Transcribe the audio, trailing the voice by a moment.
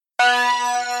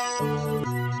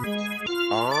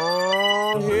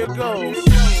What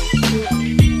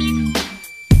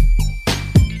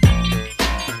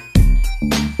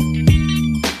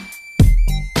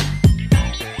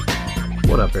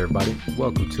up, everybody?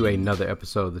 Welcome to another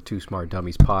episode of the Two Smart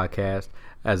Dummies podcast.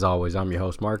 As always, I'm your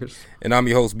host, Marcus. And I'm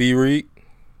your host, B. Reed.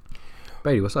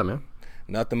 Beatty, what's up, man?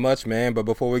 Nothing much, man. But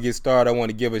before we get started, I want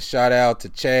to give a shout out to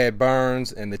Chad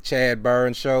Burns and the Chad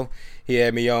Burns Show. He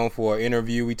had me on for an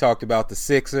interview. We talked about the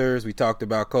Sixers. We talked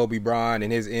about Kobe Bryant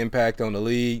and his impact on the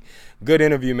league. Good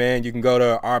interview, man. You can go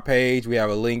to our page. We have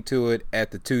a link to it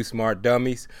at the Two Smart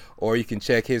Dummies, or you can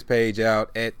check his page out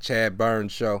at Chad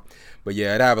Burns Show. But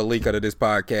yeah, I'd have a link under this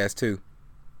podcast too.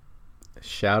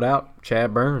 Shout out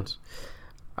Chad Burns.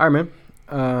 All right, man.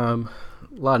 A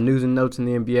lot of news and notes in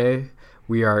the NBA.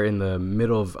 We are in the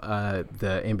middle of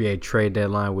the NBA trade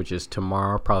deadline, which is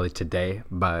tomorrow, probably today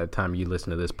by the time you listen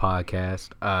to this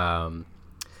podcast.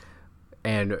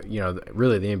 And, you know,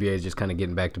 really the NBA is just kind of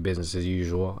getting back to business as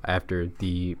usual after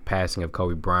the passing of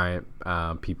Kobe Bryant.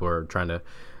 People are trying to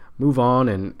move on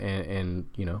and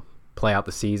you know, play out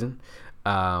the season.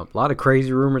 A lot of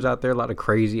crazy rumors out there, a lot of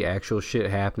crazy actual shit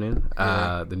happening.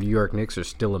 The New York Knicks are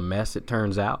still a mess, it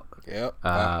turns out. Yep.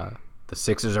 The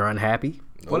Sixers are unhappy.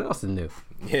 Nope. What else is new?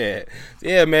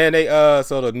 Yeah, man. They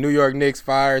so the New York Knicks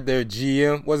fired their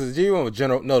GM. Was it GM or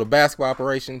general? No, the basketball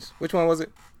operations. Which one was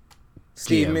it?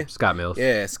 Scott Mills.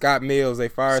 Yeah, Scott Mills. They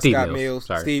fired Steve Scott Mills.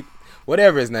 Steve,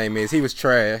 whatever his name is, he was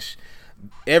trash.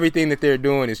 Everything that they're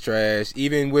doing is trash.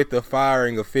 Even with the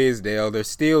firing of Fizdale, they're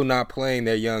still not playing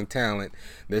their young talent.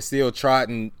 They're still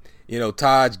trotting, you know,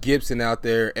 Taj Gibson out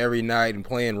there every night and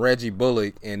playing Reggie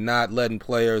Bullock and not letting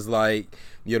players like,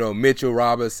 you know, Mitchell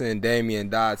Robinson,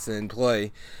 Damian Dotson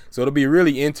play. So it'll be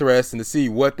really interesting to see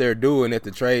what they're doing at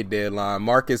the trade deadline.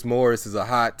 Marcus Morris is a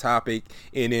hot topic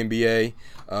in NBA.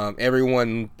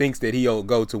 Everyone thinks that he'll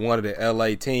go to one of the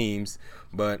LA teams.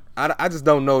 But I just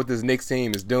don't know what this Knicks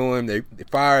team is doing. They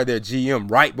fired their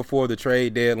GM right before the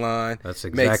trade deadline. That's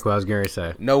exactly what I was going to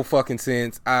say. No fucking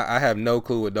sense. I have no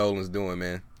clue what Dolan's doing,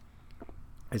 man.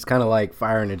 It's kind of like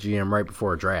firing a GM right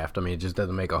before a draft. I mean, it just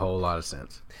doesn't make a whole lot of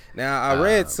sense. Now, I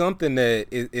read something that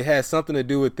it has something to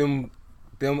do with them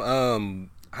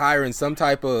hiring some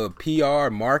type of PR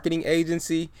marketing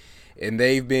agency, and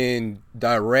they've been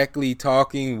directly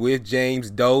talking with James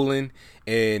Dolan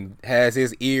and has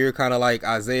his ear kind of like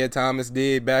Isaiah Thomas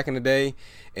did back in the day,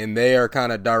 and they are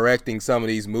kind of directing some of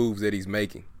these moves that he's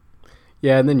making.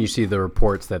 Yeah, and then you see the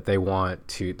reports that they want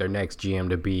their next GM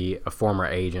to be a former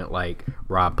agent like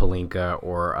Rob Pelinka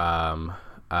or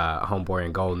homeboy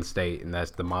in Golden State, and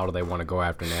that's the model they want to go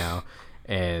after now.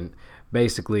 And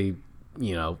basically,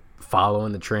 you know,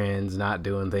 following the trends, not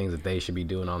doing things that they should be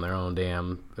doing on their own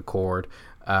damn accord.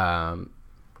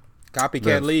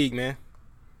 Copycat league, man.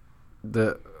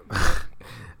 The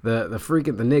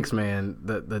Knicks, man,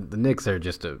 the Knicks are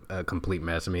just a complete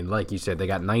mess. I mean, like you said, they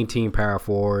got 19 power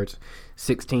forwards,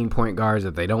 16 point guards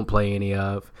that they don't play any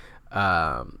of.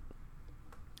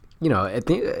 You know,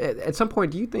 at some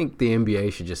point, do you think the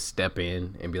NBA should just step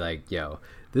in and be like, yo,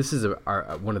 this is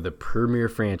one of the premier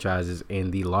franchises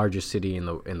in the largest city in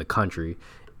the country,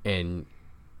 and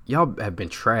y'all have been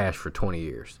trash for 20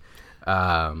 years.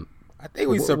 I think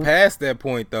we surpassed that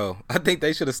point, though. I think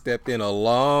they should have stepped in a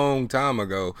long time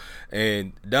ago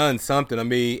and done something. I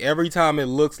mean, every time it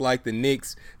looks like the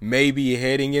Knicks may be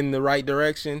heading in the right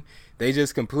direction, they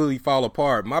just completely fall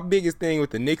apart. My biggest thing with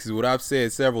the Knicks is what I've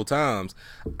said several times.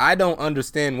 I don't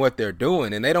understand what they're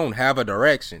doing, and they don't have a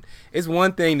direction. It's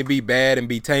one thing to be bad and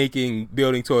be tanking,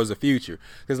 building towards the future.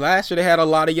 Because last year they had a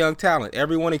lot of young talent.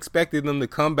 Everyone expected them to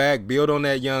come back, build on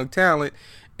that young talent,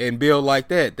 and build like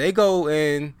that. They go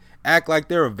and act like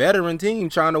they're a veteran team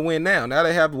trying to win now. Now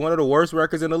they have one of the worst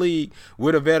records in the league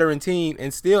with a veteran team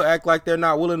and still act like they're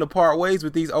not willing to part ways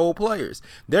with these old players.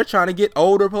 They're trying to get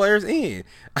older players in.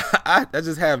 I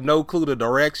just have no clue the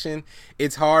direction.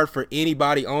 It's hard for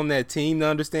anybody on that team to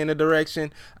understand the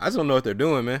direction. I just don't know what they're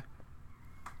doing, man.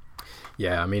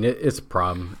 Yeah, I mean, it's a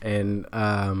problem. And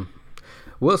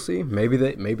we'll see. Maybe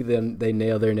they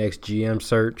nail their next GM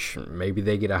search. Maybe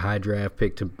they get a high draft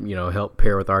pick to, you know, help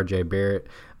pair with RJ Barrett.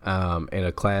 In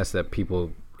a class that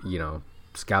people, you know,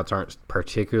 scouts aren't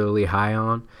particularly high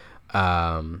on.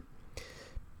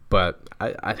 But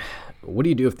what do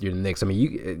you do if you're the Knicks? I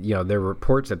mean, you know, there are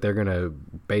reports that they're going to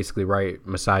basically write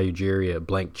Masai Ujiri a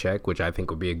blank check, which I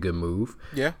think would be a good move.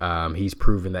 Yeah. He's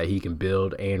proven that he can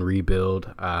build and rebuild.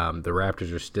 The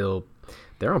Raptors are still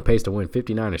they're on pace to win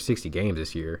 59 or 60 games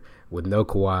this year with no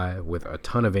Kawhi, with a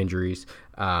ton of injuries.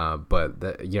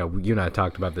 But you and I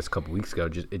talked about this a couple weeks ago.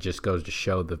 It just goes to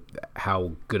show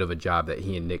how good of a job that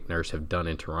he and Nick Nurse have done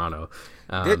in Toronto.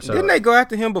 Didn't they go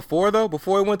after him before though?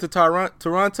 Before he went to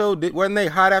Toronto, wasn't they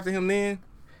hot after him then?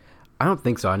 I don't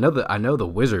think so. I know the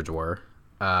Wizards were.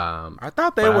 I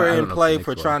thought they were in play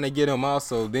for trying to get him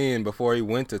also then before he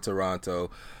went to Toronto.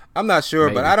 I'm not sure,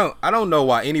 maybe. But I don't know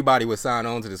why anybody would sign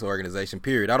on to this organization,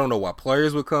 period. I don't know why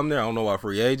players would come there. I don't know why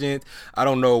free agents. I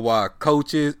don't know why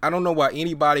coaches. I don't know why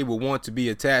anybody would want to be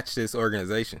attached to this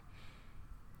organization.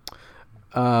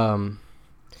 So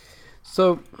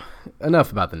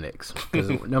enough about the Knicks, because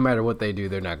no matter what they do,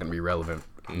 they're not going to be relevant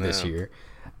this year.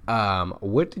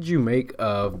 What did you make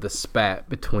of the spat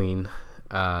between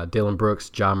Dillon Brooks,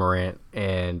 Ja Morant,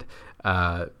 and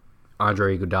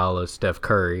Andre Iguodala, Steph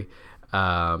Curry?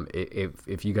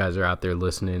 If you guys are out there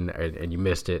listening and you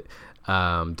missed it,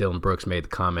 Dillon Brooks made the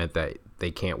comment that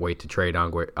they can't wait to trade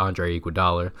Andre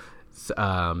Iguodala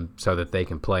so that they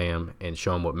can play him and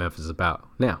show him what Memphis is about.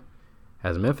 Now,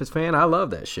 as a Memphis fan, I love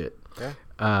that shit. Yeah.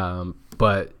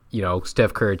 But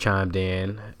Steph Curry chimed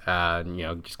in.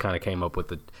 Just kind of came up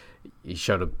with he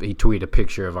tweeted a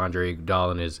picture of Andre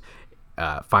Iguodala and his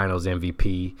Finals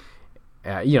MVP.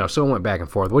 So it went back and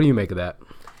forth. What do you make of that?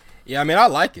 Yeah, I mean, I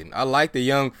like it. I like the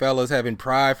young fellas having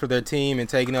pride for their team and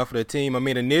taking up for their team. I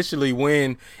mean, initially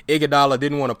when Iguodala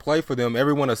didn't want to play for them,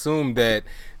 everyone assumed that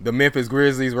the Memphis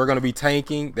Grizzlies were going to be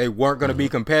tanking. They weren't going to be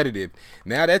competitive.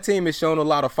 Now that team has shown a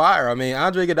lot of fire. I mean,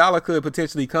 Andre Iguodala could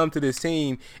potentially come to this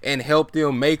team and help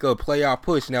them make a playoff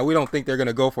push. Now, we don't think they're going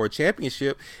to go for a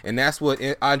championship, and that's what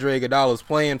Andre Iguodala is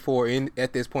playing for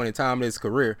at this point in time in his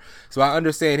career. So I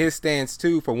understand his stance,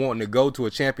 too, for wanting to go to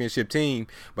a championship team.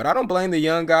 But I don't blame the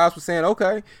young guys for saying,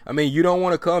 okay, I mean, you don't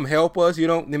want to come help us.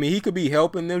 He could be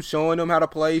helping them, showing them how to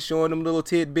play, showing them little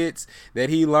tidbits that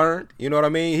he learned. You know what I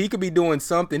mean? He could be doing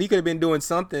something. He could have been doing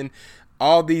something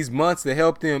all these months to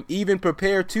help them even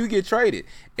prepare to get traded.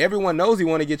 Everyone knows he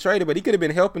want to get traded, but he could have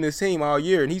been helping his team all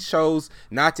year, and he chose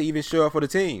not to even show up for the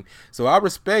team. So I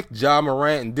respect Ja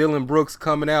Morant and Dillon Brooks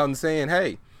coming out and saying,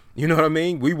 hey, you know what I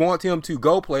mean? We want him to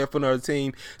go play for another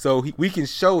team so we can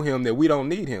show him that we don't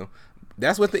need him.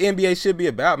 That's what the NBA should be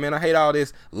about, man. I hate all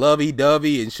this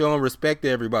lovey-dovey and showing respect to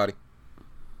everybody.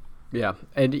 Yeah,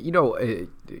 and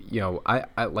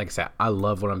I like I said, I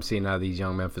love what I'm seeing out of these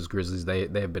young Memphis Grizzlies. They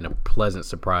have been a pleasant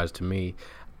surprise to me.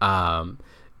 And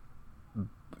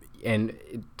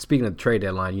speaking of the trade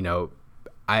deadline,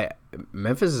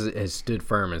 Memphis has stood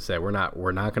firm and said we're not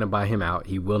going to buy him out.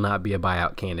 He will not be a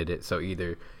buyout candidate. So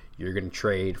either you're going to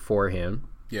trade for him.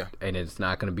 Yeah, and it's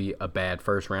not going to be a bad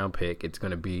first-round pick. It's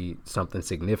going to be something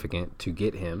significant to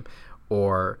get him.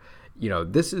 Or,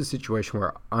 this is a situation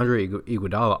where Andre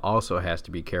Iguodala also has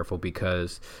to be careful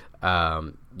because,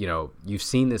 you've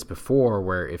seen this before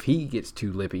where if he gets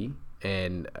too lippy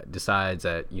and decides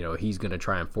that, he's going to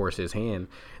try and force his hand,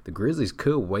 the Grizzlies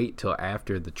could wait till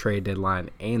after the trade deadline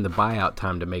and the buyout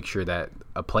time to make sure that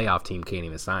a playoff team can't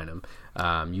even sign him.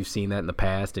 You've seen that in the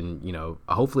past, and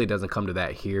hopefully it doesn't come to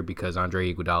that here because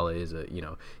Andre Iguodala is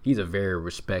he's a very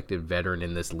respected veteran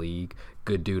in this league,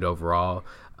 good dude overall.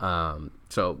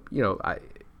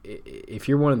 If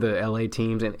you're one of the LA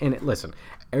teams, and listen,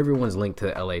 everyone's linked to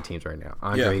the LA teams right now.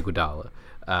 Andre Iguodala,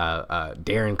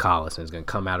 Darren Collison is going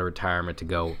to come out of retirement to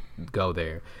go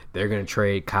there. They're going to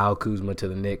trade Kyle Kuzma to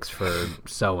the Knicks for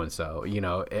so and so.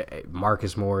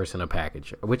 Marcus Morris in a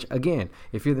package. Which again,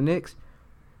 if you're the Knicks.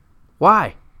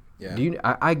 Why? Yeah.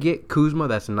 I get Kuzma.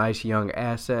 That's a nice young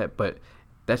asset, but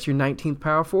that's your 19th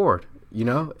power forward.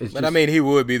 I mean, he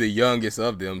would be the youngest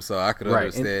of them, so I could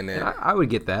understand that. And I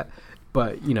would get that,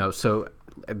 but so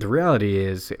the reality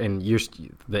is, and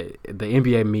the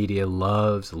NBA media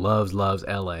loves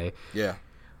LA. Yeah.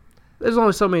 There's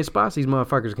only so many spots these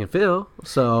motherfuckers can fill.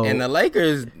 So and the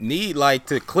Lakers need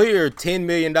to clear $10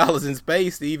 million in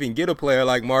space to even get a player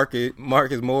like Marcus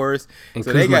Morris. And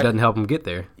so Kuzma doesn't help him get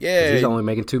there. Yeah, he's only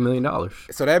making $2 million.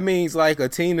 So that means a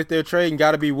team that they're trading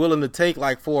got to be willing to take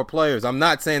 4 players. I'm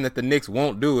not saying that the Knicks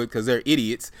won't do it because they're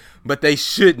idiots, but they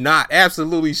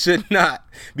absolutely should not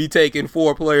be taking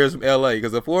 4 players from LA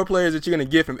because the 4 players that you're going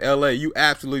to get from LA, you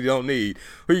absolutely don't need.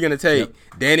 Who are you going to take? Yep.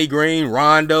 Danny Green,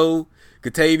 Rondo,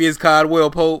 Kentavious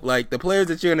Caldwell-Pope, the players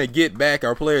that you're going to get back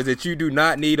are players that you do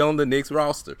not need on the Knicks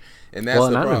roster, and that's the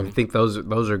problem. I don't even think those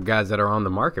are guys that are on the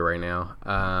market right now.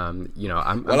 I'm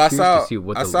curious to see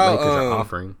what the Lakers are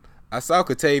offering. I saw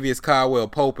Kentavious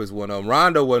Caldwell-Pope as one of them.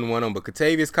 Rondo wasn't one of them, but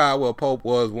Kentavious Caldwell-Pope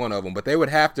was one of them. But they would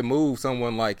have to move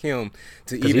someone like him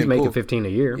to even he's making $15 a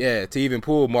year. Yeah, to even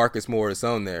pull Marcus Morris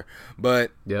on there.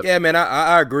 But yeah, man,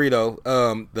 I agree though.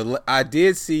 I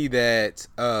did see that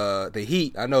the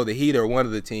Heat. I know the Heat are one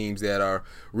of the teams that are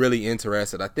really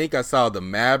interested. I think I saw the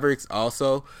Mavericks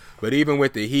also. But even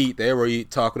with the Heat, they were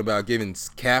talking about giving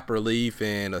cap relief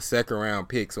and a second-round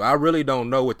pick. So I really don't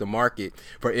know what the market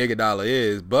for Iguodala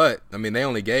is. But I mean, they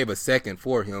only gave a second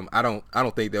for him. I don't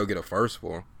think they'll get a first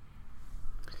for him.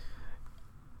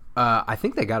 I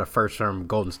think they got a first from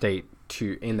Golden State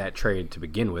in that trade to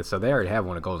begin with. So they already have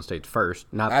one of Golden State's first.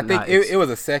 I think it was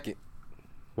a second.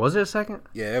 Was it a second?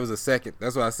 Yeah, it was a second.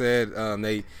 That's what I said.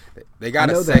 They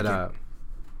got a second.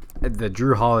 The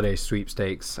Drew Holiday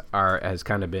sweepstakes has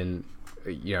kind of been,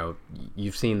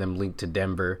 you've seen them linked to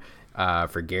Denver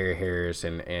for Gary Harris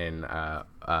and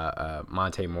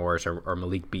Monte Morris or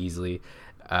Malik Beasley.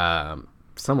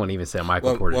 Someone even said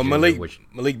Michael Porter Jr.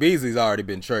 Malik Beasley's already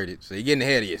been traded, so you're getting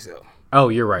ahead of yourself. Oh,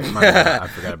 you're right. My bad. I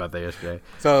forgot about that yesterday.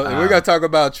 So we're gonna talk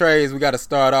about trades. We got to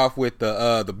start off with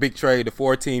the big trade, the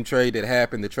 4-team trade that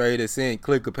happened. The trade that sent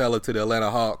Clint Capella to the Atlanta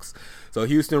Hawks. So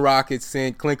Houston Rockets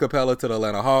sent Clint Capella to the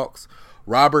Atlanta Hawks.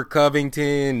 Robert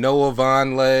Covington, Noah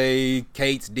Vonleh,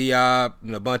 Kate Diop,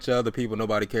 and a bunch of other people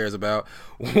nobody cares about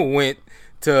went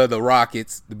to the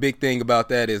Rockets. The big thing about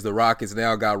that is the Rockets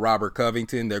now got Robert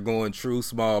Covington. They're going true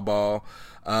small ball.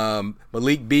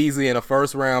 Malik Beasley and a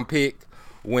first-round pick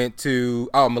went to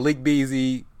Malik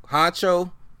Beasley,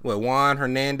 Juan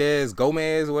Hernandez,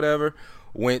 Gomez, whatever,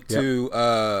 went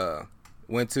to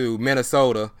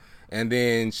Minnesota, and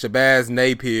then Shabazz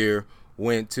Napier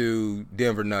went to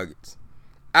Denver Nuggets.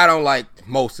 I don't like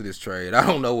most of this trade. I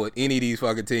don't know what any of these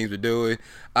fucking teams are doing.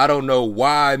 I don't know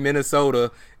why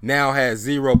Minnesota now has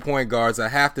 0 point guards. I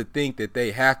have to think that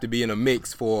they have to be in a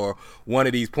mix for one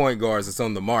of these point guards that's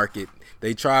on the market.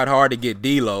 They tried hard to get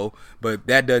D'Lo, but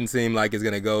that doesn't seem like it's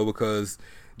going to go because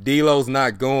D'Lo's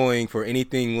not going for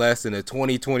anything less than a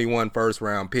 2021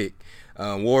 first-round pick.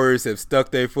 Warriors have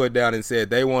stuck their foot down and said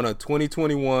they want a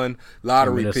 2021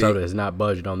 lottery pick. Minnesota has not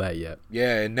budged on that yet.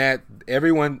 Yeah, and that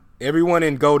everyone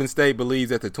in Golden State believes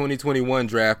that the 2021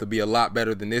 draft will be a lot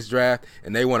better than this draft,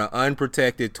 and they want an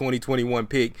unprotected 2021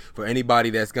 pick for anybody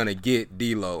that's going to get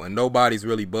D'Lo, and nobody's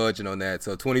really budging on that.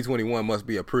 So 2021 must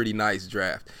be a pretty nice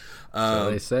draft.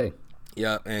 So they say.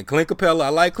 Yeah, and Clint Capella, I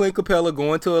like Clint Capella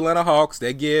going to Atlanta Hawks.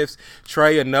 That gives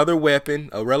Trey another weapon,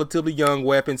 a relatively young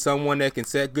weapon, someone that can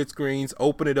set good screens,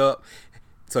 open it up.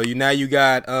 So you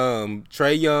got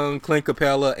Trae Young, Clint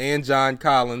Capella, and John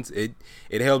Collins. It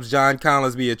helps John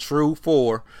Collins be a true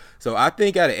 4. So I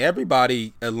think out of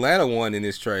everybody, Atlanta won in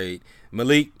this trade.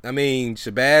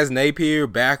 Shabazz Napier,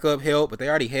 backup help, but they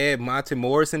already had Monte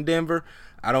Morris in Denver.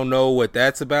 I don't know what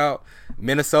that's about.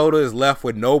 Minnesota is left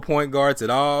with no point guards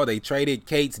at all. They traded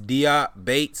Kate Diop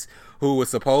Bates, who was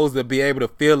supposed to be able to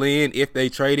fill in if they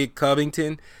traded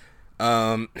Covington.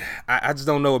 I just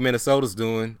don't know what Minnesota's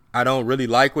doing. I don't really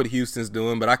like what Houston's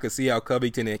doing, but I could see how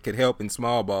Covington could help in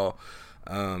small ball.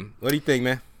 What do you think,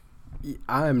 man? You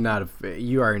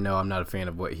already know I'm not a fan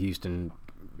of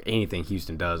anything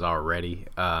Houston does already.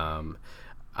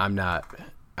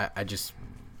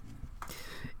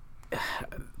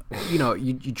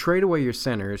 You trade away your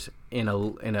centers in a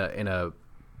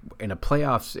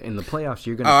playoffs. In the playoffs,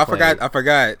 you're gonna. I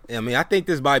forgot. I think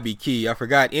this might be key. I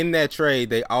forgot in that trade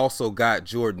they also got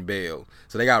Jordan Bell.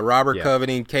 So they got Robert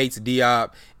Covington, Kate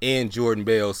Diop, and Jordan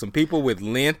Bell. Some people with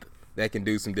length that can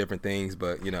do some different things,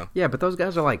 but Yeah, but those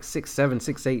guys are like 6'7",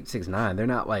 6'8", 6'9". They're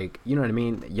not like, you know what I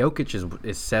mean. Jokic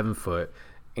is 7 foot.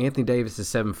 Anthony Davis is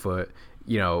 7 foot.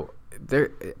 If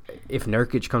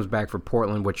Nurkic comes back for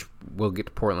Portland, which we'll get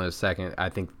to Portland in a second, I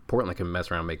think Portland can mess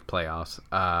around and make the playoffs.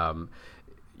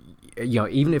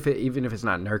 Even if it's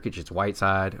not Nurkic, it's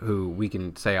Whiteside, who we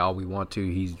can say all we want to.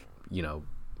 He's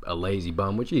a lazy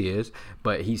bum, which he is,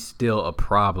 but he's still a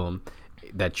problem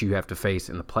that you have to face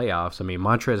in the playoffs.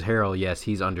 Montrezl Harrell, yes,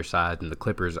 he's undersized, and the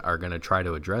Clippers are going to try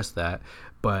to address that.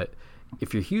 But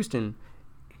if you're Houston,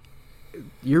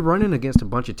 you're running against a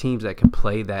bunch of teams that can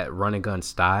play that run and gun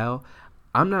style.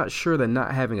 I'm not sure that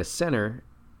not having a center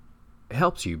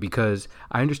helps you, because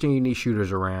I understand you need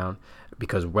shooters around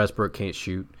because Westbrook can't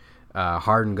shoot.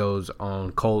 Harden goes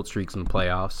on cold streaks in the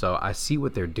playoffs, so I see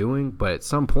what they're doing. But at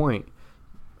some point,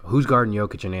 who's guarding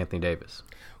Jokic and Anthony Davis?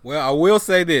 Well, I will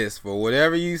say this, for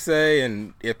whatever you say,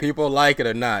 and if people like it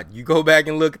or not, you go back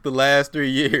and look at the last 3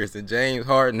 years, and James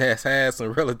Harden has had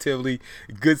some relatively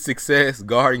good success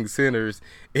guarding centers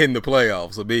in the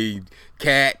playoffs.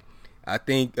 Cat, I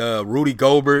think Rudy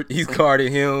Gobert, he's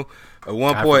guarding him. At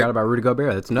one point, I forgot about Rudy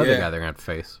Gobert. That's another guy they're going to have to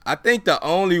face. I think the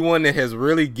only one that has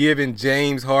really given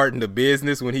James Harden the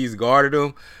business when he's guarded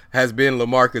him has been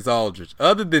LaMarcus Aldridge.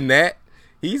 Other than that,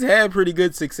 he's had pretty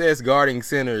good success guarding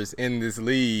centers in this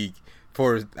league.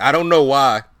 I don't know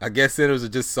why. I guess centers are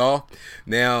just soft.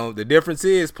 Now, the difference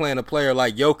is playing a player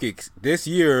like Jokic. This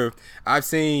year, I've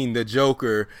seen the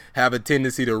Joker have a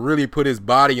tendency to really put his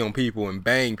body on people and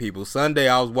bang people. Sunday,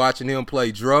 I was watching him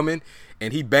play Drummond,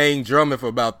 and he banged Drummond for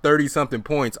about 30-something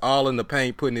points, all in the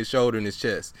paint, putting his shoulder in his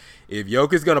chest. If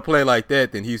Jokic's going to play like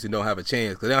that, then Houston don't have a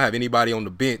chance because they don't have anybody on the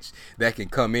bench that can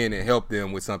come in and help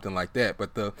them with something like that.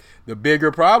 But the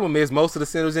bigger problem is most of the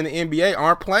centers in the NBA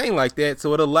aren't playing like that,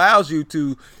 so it allows you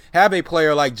to have a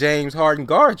player like James Harden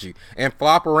guard you and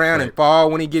flop around and fall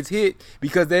when he gets hit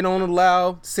because they don't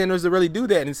allow centers to really do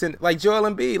that. And like Joel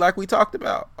Embiid, like we talked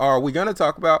about, or we're going to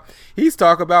talk about, he's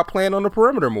talking about playing on the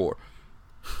perimeter more.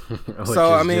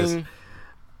 So I mean,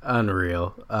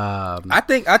 unreal. I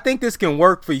think this can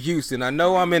work for Houston. I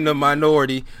know I'm in the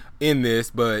minority in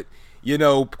this, but you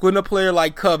know, putting a player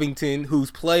like Covington, who's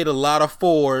played a lot of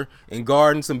four and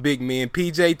guarding some big men,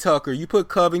 PJ Tucker. You put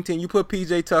Covington, you put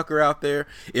PJ Tucker out there.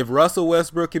 If Russell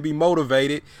Westbrook can be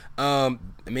motivated, I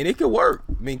mean, it could work.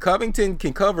 I mean, Covington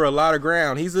can cover a lot of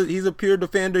ground. He's a pure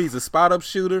defender. He's a spot up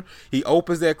shooter. He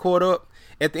opens that court up.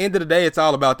 At the end of the day, it's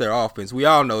all about their offense. We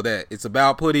all know that. It's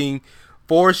about putting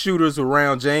four shooters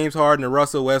around James Harden and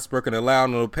Russell Westbrook and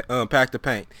allowing them to pack the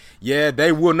paint. Yeah,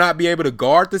 they will not be able to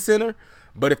guard the center,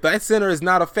 but if that center is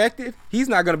not effective, he's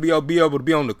not going to be able to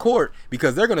be on the court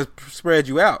because they're going to spread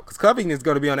you out. Because Covington is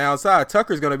going to be on the outside.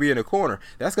 Tucker's going to be in the corner.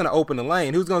 That's going to open the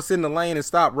lane. Who's going to sit in the lane and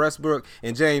stop Westbrook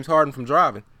and James Harden from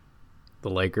driving?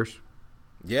 The Lakers.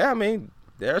 Yeah, I mean,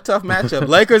 they're a tough matchup.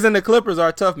 Lakers and the Clippers are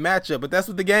a tough matchup, but that's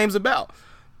what the game's about.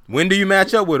 When do you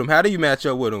match up with them? How do you match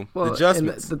up with them? Well,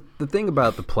 adjustments. And the thing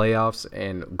about the playoffs,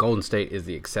 and Golden State is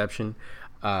the exception,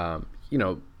 you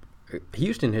know,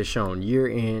 Houston has shown year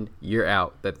in, year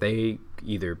out that they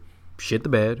either shit the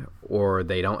bed or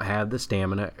they don't have the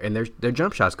stamina, and their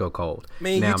jump shots go cold. I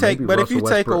mean, if you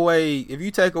take away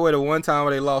the one time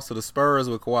where they lost to the Spurs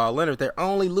with Kawhi Leonard, they're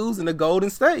only losing to Golden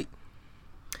State.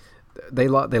 They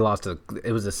lost.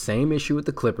 It was the same issue with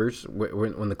the Clippers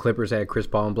when the Clippers had Chris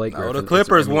Paul and Blake Griffin. The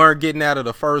Clippers weren't getting out of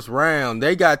the first round.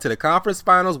 They got to the conference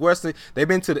finals.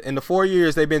 In the 4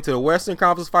 years they've been to the Western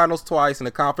Conference Finals twice, and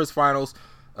the Conference Finals,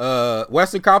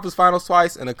 Western Conference Finals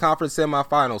twice, and the Conference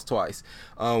Semifinals twice.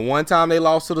 One time they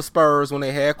lost to the Spurs when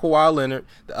they had Kawhi Leonard.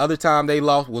 The other time they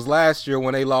lost was last year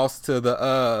when they lost to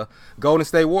the Golden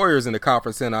State Warriors in the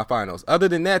Conference Semifinals. Other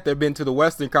than that, they've been to the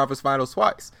Western Conference Finals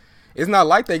twice. It's not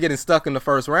like they're getting stuck in the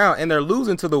first round, and they're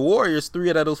losing to the Warriors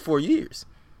 3 out of those 4 years.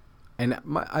 And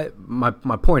my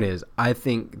point is, I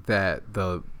think that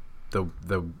the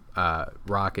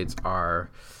Rockets are,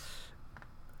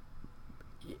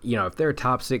 you know, if they're a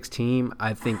top 6 team,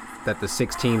 I think that the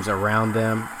 6 teams around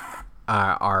them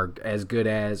are as good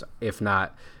as, if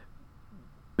not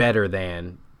better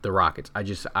than, the Rockets.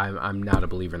 I'm not a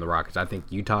believer in the Rockets. I think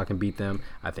Utah can beat them.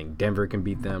 I think Denver can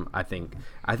beat them. I think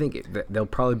they'll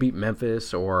probably beat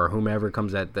Memphis or whomever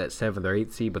comes at that 7th or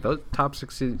 8th seed. But those top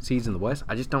 6 seeds in the West,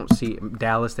 I just don't see.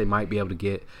 Dallas they might be able to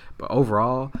get, but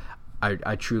overall,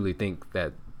 I truly think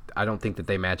that I don't think that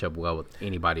they match up well with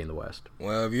anybody in the West.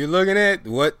 Well, if you're looking at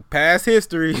what past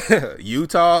history,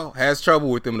 Utah has trouble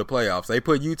with them in the playoffs. They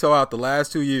put Utah out the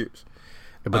last 2 years.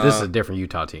 But this is a different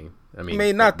Utah team. I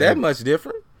mean not that much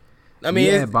different. I mean,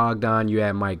 you had Bogdan, you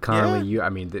had Mike Conley. Yeah,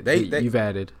 you've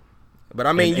added. But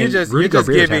I mean, Rudy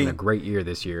Gobert's having a great year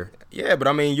this year. Yeah, but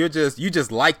I mean, you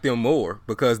just like them more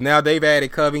because now they've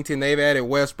added Covington, they've added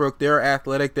Westbrook. They're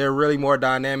athletic, they're really more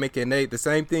dynamic, and the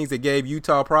same things that gave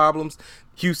Utah problems,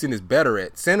 Houston is better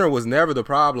at. Center was never the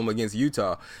problem against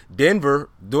Utah. Denver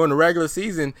during the regular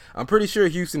season, I'm pretty sure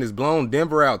Houston has blown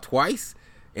Denver out twice,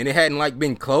 and it hadn't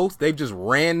been close. They've just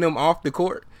ran them off the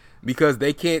court because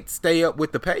they can't stay up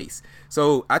with the pace.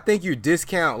 So I think you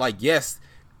discount, yes,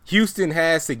 Houston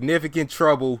has significant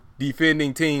trouble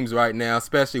defending teams right now,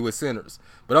 especially with centers.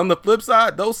 But on the flip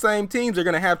side, those same teams are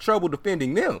going to have trouble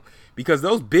defending them because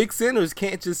those big centers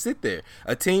can't just sit there.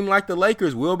 A team like the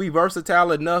Lakers will be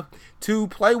versatile enough to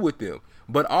play with them.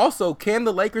 but also can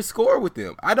the Lakers score with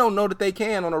them? I don't know that they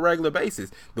can on a regular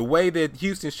basis. The way that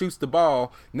Houston shoots the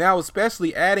ball, now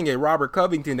especially adding a Robert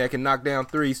Covington that can knock down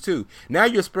threes too. Now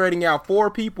you're spreading out 4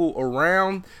 people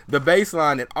around the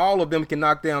baseline and all of them can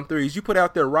knock down threes. You put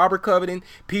out there Robert Covington,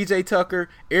 PJ Tucker,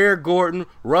 Eric Gordon,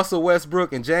 Russell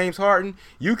Westbrook, and James Harden.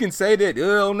 You can say that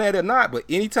on that or not, but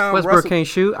anytime Westbrook can't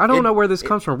shoot. I don't know where this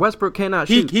comes from. Westbrook cannot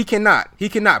shoot. He cannot,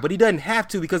 but he doesn't have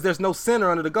to because there's no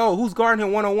center under the goal. Who's guarding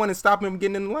him one-on-one and stopping him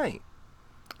getting in the lane?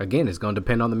 Again, it's going to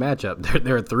depend on the matchup.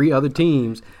 There are 3 other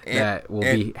teams that will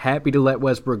be happy to let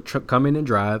Westbrook come in and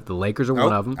drive. The Lakers are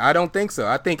one of them. I don't think so.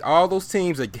 I think all those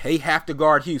teams, they have to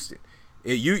guard Houston.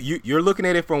 You're looking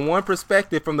at it from one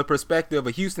perspective, from the perspective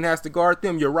of Houston has to guard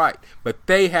them. You're right, but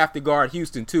they have to guard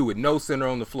Houston too with no center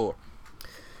on the floor.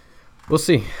 We'll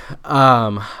see. I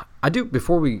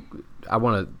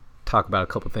want to talk about a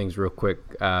couple things real quick.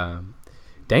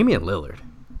 Damian Lillard,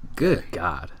 good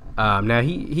God. Now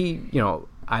he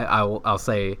I'll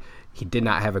say he did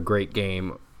not have a great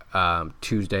game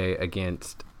Tuesday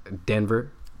against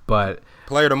Denver, but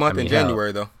player of the month in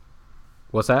January though.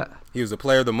 What's that? He was a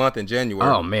player of the month in January.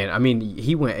 Oh man, I mean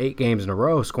he went 8 games in a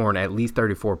row scoring at least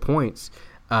 34 points.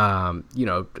 A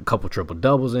couple triple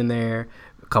doubles in there,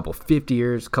 a couple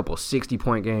 50ers, a couple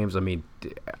 60-point games. I mean,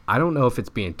 I don't know if it's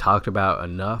being talked about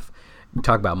enough.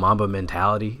 Talk about Mamba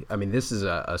mentality. I mean, this is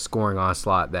a scoring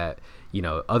onslaught that,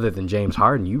 other than James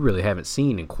Harden, you really haven't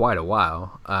seen in quite a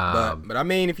while. But I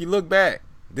mean, if you look back,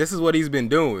 this is what he's been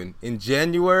doing. In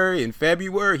January and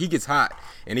February, he gets hot.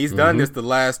 And he's done this the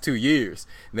last 2 years.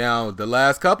 Now, the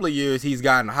last couple of years, he's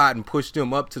gotten hot and pushed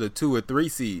him up to the 2 or 3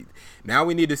 seed. Now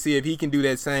we need to see if he can do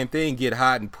that same thing, get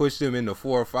hot and push them in the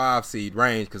 4 or 5 seed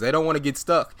range, because they don't want to get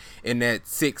stuck in that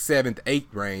 6th, 7th,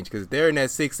 8th range, because they're in that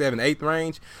 6th, 7th, 8th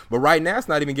range. But right now, it's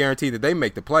not even guaranteed that they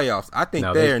make the playoffs. I think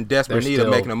they're in desperate need of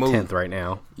making a move. 10th right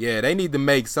now. Yeah, they need to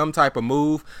make some type of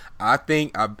move. I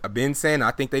think I've been saying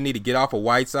I think they need to get off of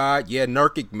Whiteside. Yeah,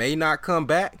 Nurkic may not come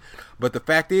back, but the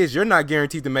fact is you're not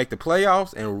guaranteed to make the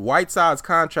playoffs, and Whiteside's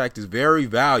contract is very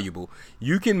valuable.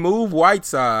 You can move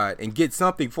Whiteside and get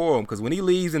something for him, because when he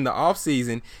leaves in the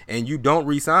offseason and you don't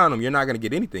re-sign him, you're not going to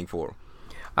get anything for him.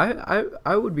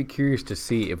 I would be curious to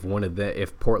see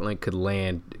if Portland could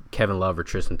land Kevin Love or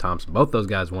Tristan Thompson. Both those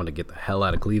guys wanted to get the hell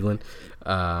out of Cleveland.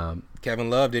 Kevin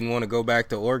Love didn't want to go back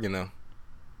to Oregon, though.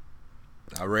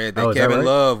 I read that Kevin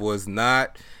Love was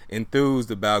not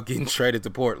enthused about getting traded to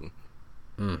Portland.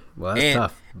 Well, that's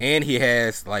tough. And he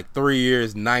has like 3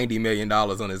 years, $90 million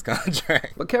on his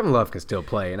contract. But Kevin Love can still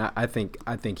play, and I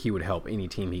think he would help any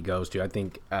team he goes to. I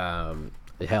think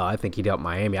I think he'd help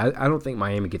Miami. I don't think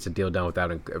Miami gets a deal done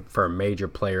for a major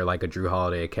player like a Drew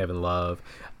Holiday, a Kevin Love,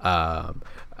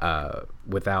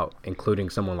 without including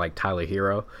someone like Tyler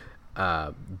Hero.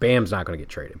 Bam's not going to get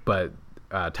traded, but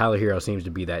Tyler Hero seems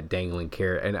to be that dangling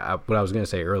carrot. And what I was going to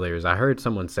say earlier is I heard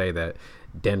someone say that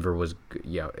Denver was,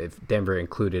 if Denver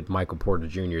included Michael Porter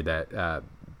Jr., that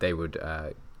they would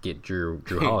get Drew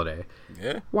Holiday.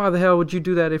 Yeah. Why the hell would you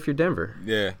do that if you're Denver?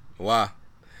 Yeah. Why?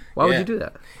 Why would you do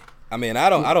that? I mean, I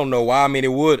don't know why. I mean,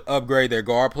 it would upgrade their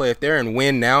guard play. If they're in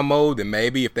win now mode, then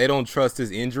maybe. If they don't trust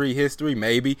his injury history,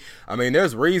 maybe. I mean,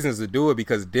 there's reasons to do it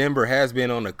because Denver has been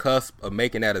on the cusp of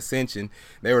making that ascension.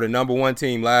 They were the number 1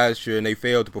 team last year, and they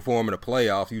failed to perform in the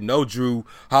playoffs. Drew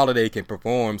Holiday can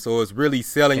perform, so it's really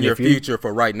selling your future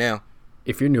for right now.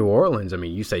 If you're New Orleans, I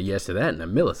mean, you say yes to that in a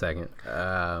millisecond.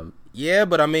 Yeah,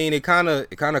 but I mean, it kind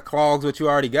of clogs what you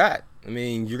already got. I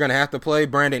mean, you're going to have to play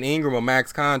Brandon Ingram a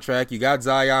max contract. You got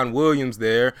Zion Williams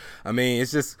there. I mean,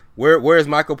 it's just where is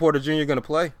Michael Porter Jr. going to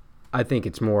play? I think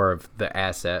it's more of the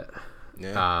asset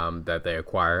that they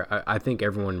acquire. I think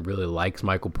everyone really likes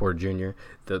Michael Porter Jr.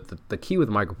 The key with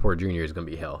Michael Porter Jr. is going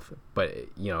to be health. But,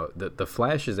 the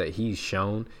flashes that he's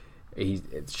shown,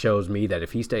 it shows me that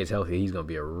if he stays healthy, he's going to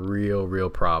be a real, real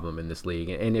problem in this league.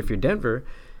 And if you're Denver,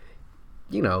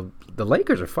 the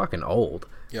Lakers are fucking old.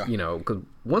 Yeah. Because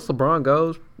once LeBron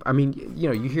goes, I mean,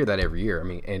 you hear that every year. I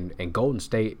mean, and Golden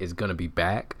State is going to be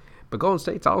back. But Golden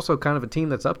State's also kind of a team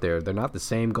that's up there. They're not the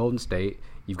same Golden State.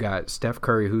 You've got Steph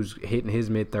Curry, who's hitting his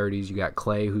mid-30s. You got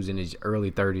Clay, who's in his early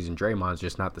 30s. And Draymond's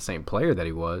just not the same player that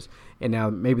he was. And now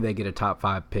maybe they get a top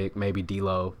 5 pick. Maybe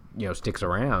D'Lo, sticks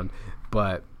around.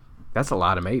 But that's a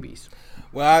lot of maybes.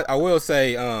 Well, I will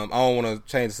say, I don't want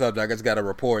to change the subject. I just got a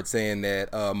report saying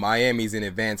that Miami's in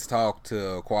advanced talk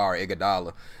to acquire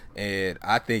Iguodala, and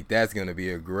I think that's going to be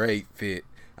a great fit.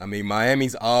 I mean,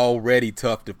 Miami's already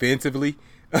tough defensively.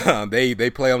 They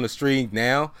play on the string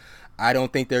now. I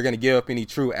don't think they're going to give up any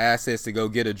true assets to go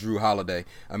get a Drew Holiday.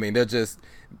 I mean,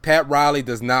 Pat Riley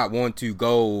does not want to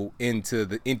go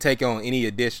take on any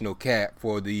additional cap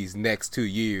for these next 2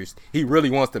 years. He really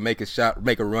wants to make a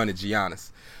run at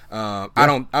Giannis. I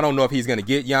don't know if he's going to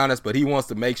get Giannis, but he wants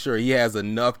to make sure he has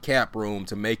enough cap room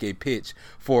to make a pitch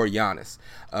for Giannis.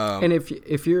 And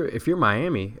if you're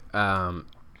Miami,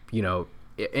 you know,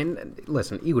 and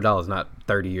listen, Iguodala is not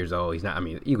 30 years old.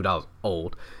 Iguodala's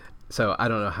old, so I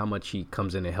don't know how much he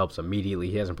comes in and helps immediately.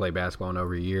 He hasn't played basketball in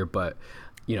over a year, but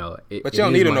you know, but you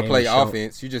don't need him to play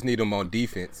offense. You just need him on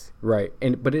defense, right?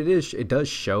 But it does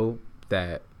show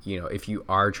that, you know, if you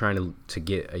are trying to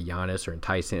get a Giannis or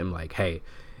entice him, like, hey,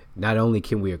 not only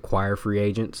can we acquire free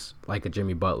agents like a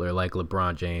Jimmy Butler, like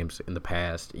LeBron James in the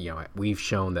past, you know, we've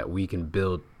shown that we can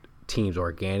build teams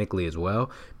organically as well,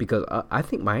 because I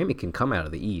think Miami can come out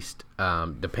of the East,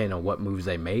 depending on what moves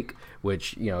they make,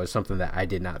 which, you know, is something that I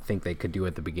did not think they could do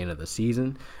at the beginning of the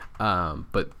season.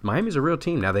 But Miami's a real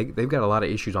team. Now they've got a lot of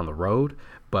issues on the road,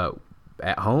 but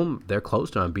at home they're close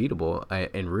to unbeatable,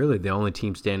 and really the only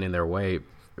team standing in their way,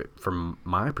 from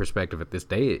my perspective at this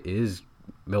day, is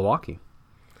Milwaukee.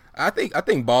 I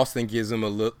think Boston gives them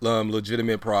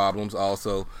legitimate problems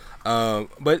also.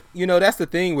 But, you know, that's the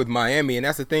thing with Miami, and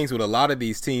that's the things with a lot of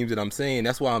these teams that I'm saying.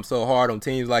 That's why I'm so hard on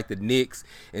teams like the Knicks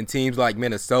and teams like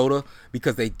Minnesota,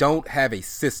 because they don't have a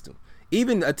system.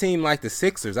 Even a team like the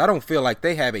Sixers, I don't feel like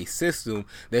they have a system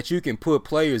that you can put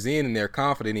players in and they're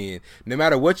confident in. No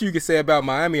matter what you can say about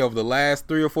Miami over the last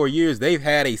 3 or 4 years, they've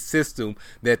had a system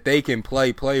that they can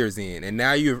play players in. And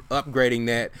now you're upgrading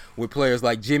that with players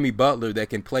like Jimmy Butler that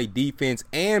can play defense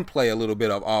and play a little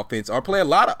bit of offense, or play a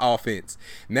lot of offense.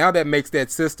 Now that makes that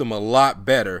system a lot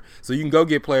better. So you can go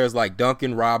get players like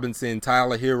Duncan Robinson,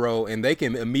 Tyler Hero, and they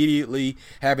can immediately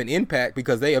have an impact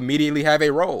because they immediately have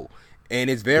a role. And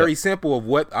it's very simple of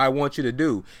what I want you to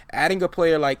do. Adding a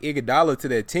player like Iguodala to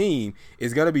their team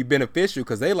is going to be beneficial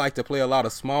because they like to play a lot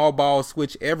of small ball,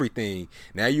 switch everything.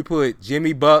 Now you put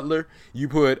Jimmy Butler, you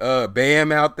put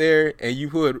Bam out there, and you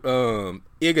put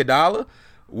Iguodala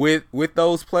with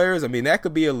those players. I mean, that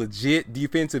could be a legit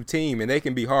defensive team, and they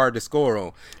can be hard to score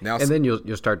on. Now, and then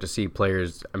you'll start to see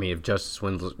players. I mean, if Justice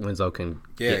Winslow can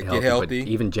get healthy, but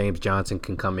even James Johnson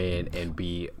can come in and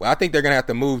be. Well, I think they're going to have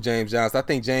to move James Johnson. I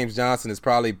think James Johnson is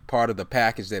probably part of the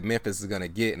package that Memphis is going to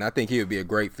get, and I think he would be a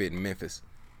great fit in Memphis.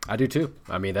 I do too.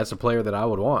 I mean, that's a player that I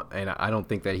would want, and I don't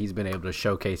think that he's been able to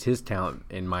showcase his talent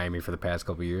in Miami for the past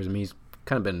couple of years. I mean, he's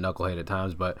kind of been a knucklehead at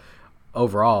times, but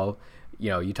overall, you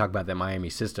know, you talk about that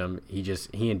Miami system.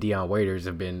 He and Dion Waiters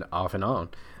have been off and on.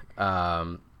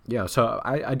 You know, so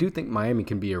I do think Miami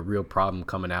can be a real problem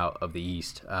coming out of the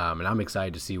East, and I'm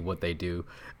excited to see what they do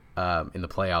in the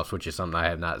playoffs, which is something I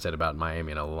have not said about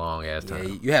Miami in a long ass time.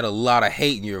 Yeah, you had a lot of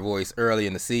hate in your voice early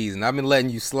in the season. I've been letting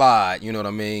you slide, you know what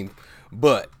I mean?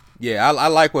 But yeah, I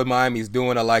like what Miami's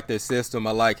doing. I like their system.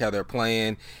 I like how they're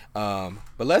playing. But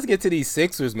let's get to these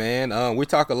Sixers, man. We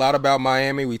talk a lot about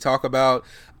Miami. We talk about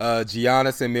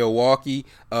Giannis in Milwaukee.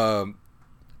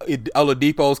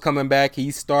 Oladipo's coming back.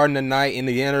 He's starting tonight.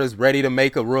 Indiana is ready to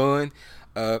make a run.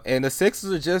 And the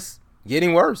Sixers are just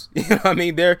getting worse. You know what I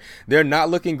mean? They're not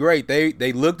looking great.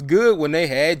 They looked good when they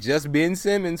had just Ben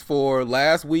Simmons for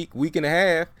last week and a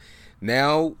half.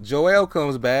 Now Joel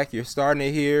comes back. You're starting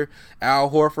to hear Al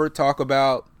Horford talk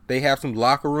about they have some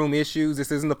locker room issues.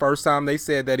 This isn't the first time they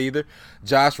said that either.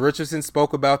 Josh Richardson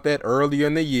spoke about that earlier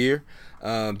in the year.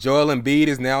 Joel Embiid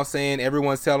is now saying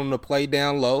everyone's telling him to play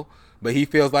down low, but he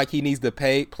feels like he needs to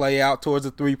play out towards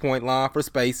the three-point line for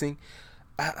spacing.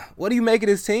 What do you make of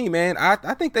this team, man?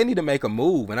 I think they need to make a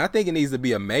move, and I think it needs to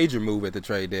be a major move at the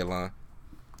trade deadline.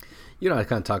 You know, I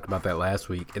kind of talked about that last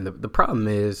week, and the problem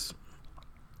is,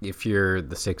 if you're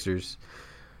the Sixers,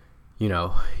 you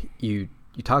know, you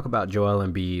talk about Joel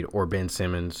Embiid or Ben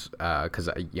Simmons, because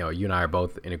you know, you and I are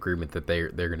both in agreement that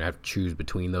they're going to have to choose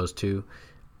between those two.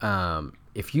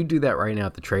 If you do that right now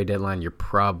at the trade deadline, you're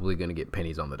probably going to get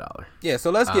pennies on the dollar. Yeah, so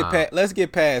let's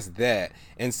get past that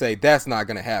and say that's not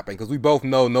going to happen, because we both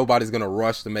know nobody's going to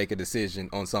rush to make a decision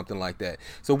on something like that.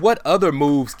 So what other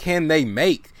moves can they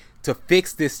make to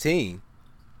fix this team?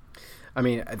 I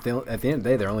mean, at the end of the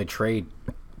day, their only trade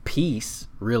piece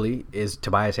really is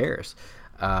Tobias Harris,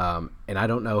 and I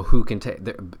don't know who can take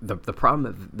the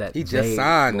problem that he just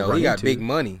signed though. He got big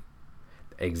money.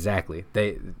 Exactly.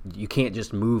 You can't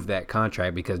just move that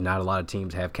contract because not a lot of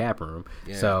teams have cap room.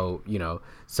 Yeah. So, you know,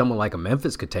 someone like a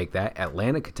Memphis could take that,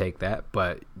 Atlanta could take that,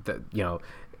 but you know,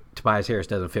 Tobias Harris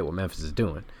doesn't fit what Memphis is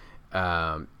doing.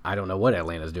 I don't know what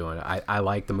Atlanta's doing. I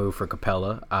like the move for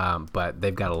Capella, but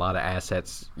they've got a lot of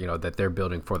assets, you know, that they're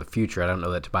building for the future. I don't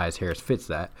know that Tobias Harris fits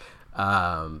that.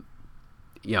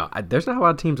 there's not a lot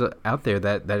of teams out there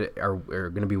that are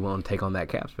going to be willing to take on that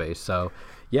cap space. So,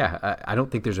 yeah, I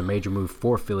don't think there's a major move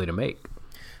for Philly to make.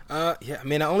 Yeah, I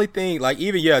mean, the only thing, like,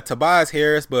 Tobias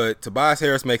Harris, but Tobias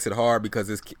Harris makes it hard because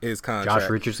his contract. Josh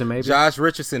Richardson, maybe? Josh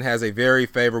Richardson has a very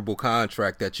favorable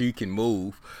contract that you can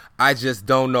move. I just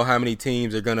don't know how many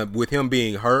teams are going to, with him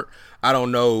being hurt, I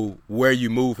don't know where you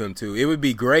move him to. It would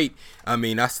be great. I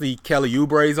mean, I see Kelly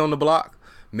Oubre's on the block.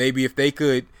 Maybe if they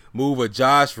could move a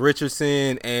Josh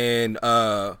Richardson and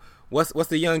what's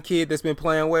the young kid that's been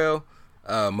playing well?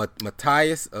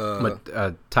 Matisse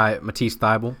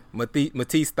Thybulle.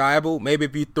 Matisse Thybulle. Maybe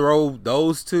if you throw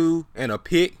those two and a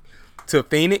pick to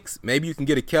Phoenix, maybe you can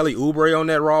get a Kelly Oubre on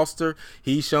that roster.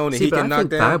 He's shown that he can knock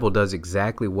down. Thybulle does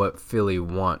exactly what Philly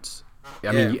wants.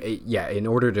 I mean, in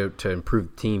order to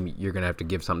improve the team, you're going to have to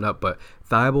give something up. But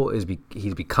Thybulle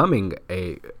he's becoming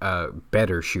a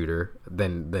better shooter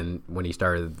than when he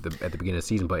started at the beginning of the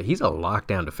season. But he's a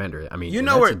lockdown defender. I mean,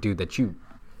 that's a dude that you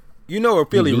know where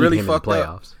Philly really fucked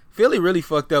up. Philly really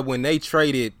fucked up when they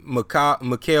traded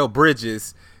Mikal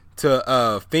Bridges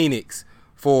to Phoenix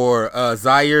for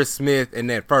Zaire Smith in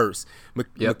that first.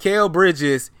 Mikal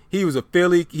Bridges, he was a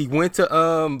Philly. He went to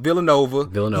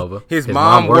Villanova. His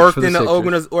mom worked in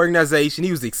the organization.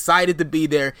 He was excited to be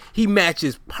there. He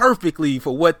matches perfectly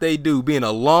for what they do, being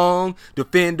a long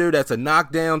defender that's a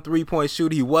knockdown three-point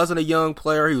shooter. He wasn't a young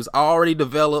player. He was already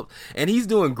developed, and he's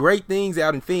doing great things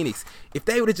out in Phoenix. If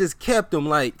they would have just kept him,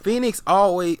 like Philly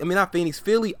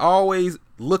always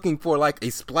looking for like a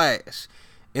splash.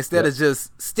 Instead of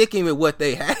just sticking with what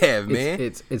they have, man.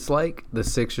 It's like the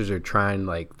Sixers are trying,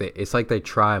 it's like they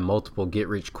try multiple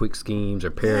get-rich-quick schemes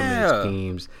or pyramid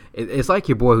schemes. It's like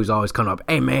your boy who's always coming up,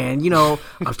 hey, man, I'm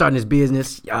starting this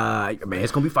business. Man,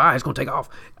 it's going to be fine. It's going to take off.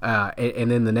 And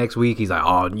then the next week, he's like,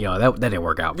 oh, that didn't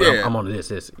work out. But I'm on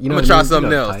this. I'm going to try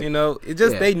something else. It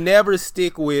just they never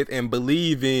stick with and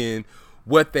believe in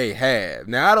what they have.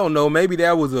 Now, I don't know. Maybe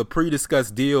that was a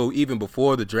pre-discussed deal even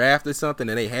before the draft or something,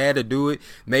 and they had to do it.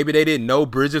 Maybe they didn't know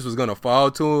Bridges was going to fall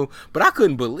to him, but I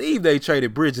couldn't believe they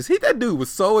traded Bridges. That dude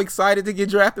was so excited to get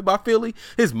drafted by Philly.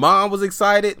 His mom was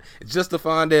excited just to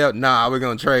find out, we're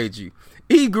going to trade you.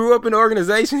 He grew up in the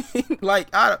organization.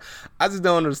 I just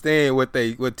don't understand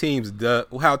what teams do,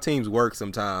 how teams work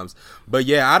sometimes. But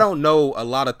yeah, I don't know a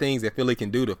lot of things that Philly can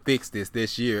do to fix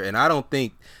this year, and I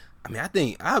think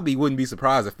wouldn't be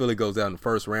surprised if Philly goes out in the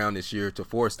first round this year to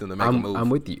force them to make a move. I'm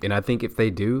with you, and I think if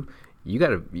they do,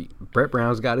 Brett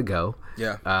Brown's got to go.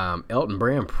 Yeah. Elton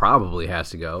Brand probably has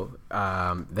to go.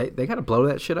 They got to blow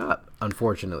that shit up.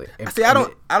 Unfortunately,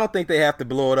 I don't think they have to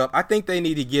blow it up. I think they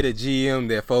need to get a GM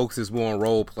that focuses more on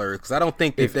role players because I don't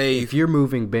think that if you're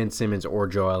moving Ben Simmons or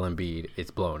Joel Embiid, it's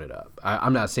blowing it up.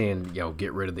 I'm not saying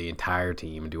get rid of the entire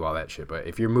team and do all that shit, but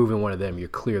if you're moving one of them, you're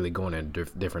clearly going in a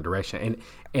different direction.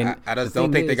 And I just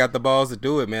don't think they got the balls to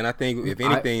do it, man. I think if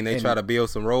anything, they try to build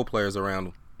some role players around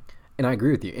them. And I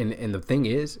agree with you. And the thing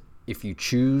is, if you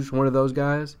choose one of those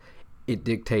guys, it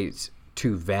dictates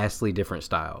two vastly different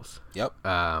styles. Yep.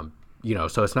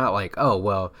 So it's not like, oh,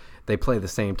 well, they play the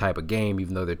same type of game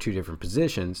even though they're two different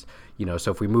positions.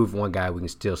 So if we move one guy, we can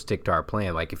still stick to our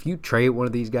plan. Like if you trade one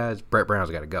of these guys, Brett Brown's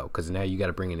got to go because now you got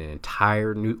to bring in an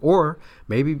entire new. Or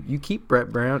maybe you keep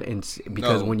Brett Brown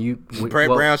because Brett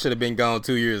Brown should have been gone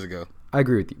 2 years ago. I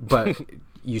agree with you, but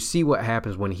you see what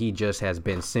happens when he just has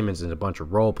Ben Simmons and a bunch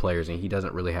of role players and he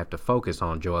doesn't really have to focus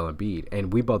on Joel Embiid.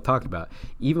 And we both talked about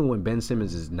even when Ben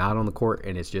Simmons is not on the court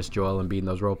and it's just Joel Embiid and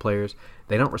those role players,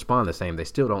 they don't respond the same. They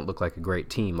still don't look like a great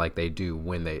team like they do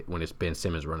when it's Ben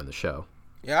Simmons running the show.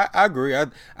 Yeah, I agree. I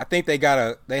think they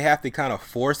have to kind of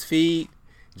force feed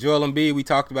Joel Embiid. We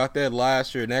talked about that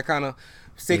last year, and that kind of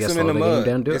sticks him in the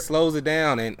mud. It slows it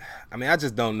down, and I mean, I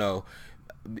just don't know.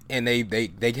 And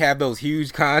they have those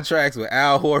huge contracts with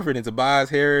Al Horford and Tobias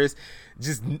Harris.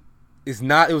 It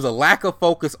was a lack of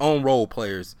focus on role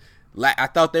players. I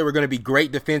thought they were going to be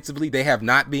great defensively. They have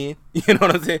not been. You know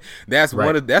what I'm saying? That's right.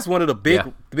 one of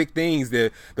the big things.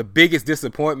 The biggest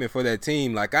disappointment for that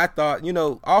team. Like I thought,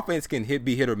 offense can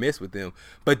be hit or miss with them,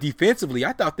 but defensively,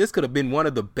 I thought this could have been one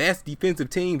of the best defensive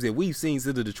teams that we've seen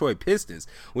since the Detroit Pistons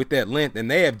with that length, and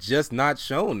they have just not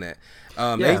shown that.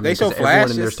 They show flashes.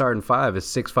 Everyone in their starting five is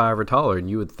 6'5" or taller, and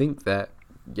you would think that.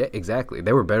 Yeah, exactly.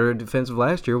 They were better defensive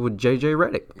last year with JJ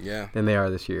Redick than they are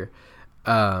this year.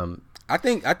 I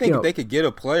think if they could get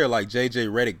a player like JJ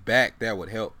Redick back, that would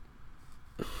help.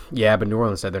 Yeah, but New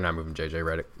Orleans said they're not moving JJ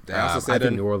Redick.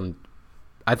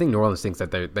 I think New Orleans thinks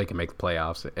that they can make the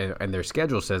playoffs, and their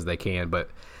schedule says they can, but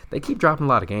they keep dropping a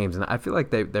lot of games, and I feel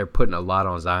like they're putting a lot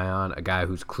on Zion, a guy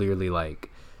who's clearly I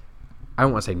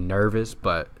don't want to say nervous,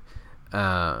 but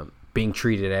being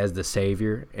treated as the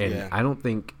savior, and Yeah. I don't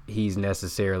think he's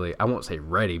necessarily, I won't say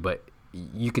ready, but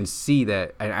you can see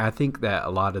that, and I think that a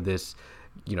lot of this,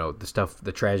 the stuff,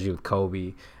 the tragedy with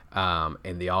Kobe,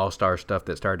 and the All-Star stuff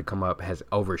that started to come up has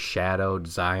overshadowed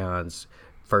Zion's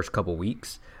first couple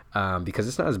weeks, because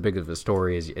it's not as big of a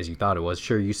story as you thought it was.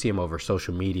 Sure, you see him over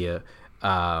social media,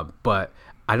 but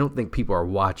I don't think people are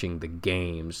watching the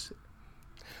games,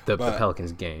 the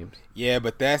Pelicans games. Yeah,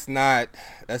 but that's not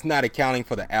accounting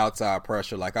for the outside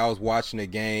pressure. Like, I was watching a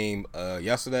game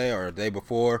yesterday or the day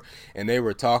before, and they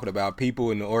were talking about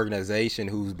people in the organization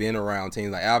who's been around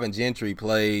teams. Like Alvin Gentry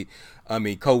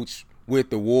coach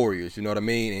with the Warriors, you know what I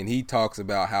mean? And he talks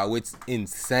about how it's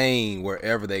insane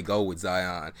wherever they go with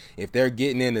Zion. If they're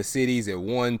getting into cities at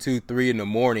 1, 2, 3 in the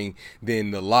morning,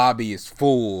 then the lobby is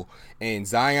full. And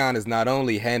Zion is not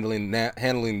only handling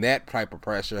that type of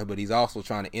pressure, but he's also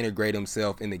trying to integrate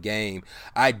himself in the game.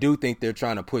 I do think they're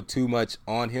trying to put too much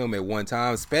on him at one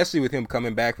time, especially with him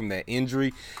coming back from that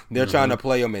injury. They're trying to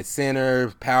play him at center,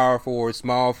 power forward,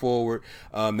 small forward.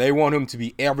 They want him to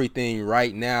be everything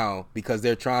right now because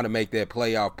they're trying to make that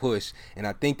playoff push. And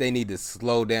I think they need to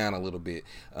slow down a little bit,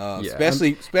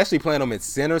 especially playing him at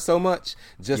center so much.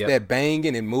 Just that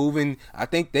banging and moving. I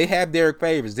think they have Derek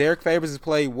Favors. Derek Favors has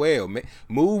played well.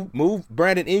 Move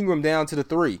Brandon Ingram down to the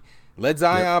 3. Let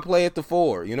Zion play at the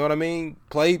 4. You know what I mean?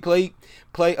 Play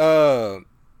Brandon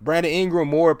Ingram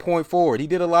more at point forward. He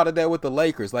did a lot of that with the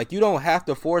Lakers. Like, you don't have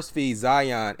to force feed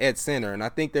Zion at center, and I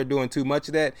think they're doing too much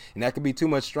of that, and that could be too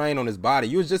much strain on his body.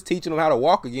 You was just teaching him how to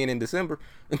walk again in December.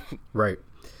 Right.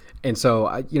 And so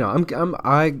I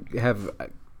have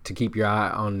to keep your eye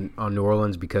on New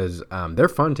Orleans because they're a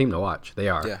fun team to watch. They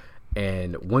are. Yeah.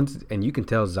 And you can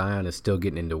tell Zion is still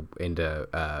getting into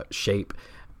shape.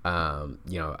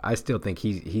 I still think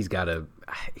he's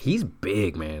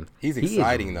big, man. He's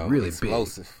exciting though. Really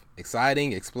explosive. Big.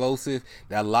 Exciting, explosive.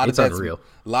 It's unreal.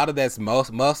 A lot of that's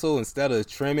muscle instead of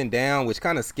trimming down, which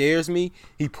kind of scares me.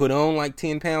 He put on like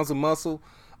 10 pounds of muscle.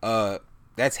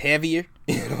 That's heavier.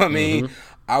 You know what I mean?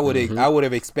 I would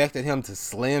have expected him to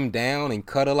slim down and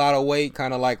cut a lot of weight,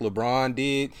 kind of like LeBron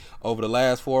did over the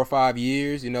last 4 or 5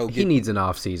 years. He needs an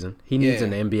off season. He needs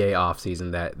an NBA off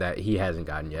season that he hasn't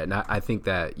gotten yet. And I think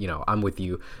that I'm with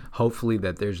you. Hopefully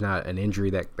that there's not an injury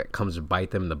that comes to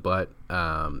bite them in the butt,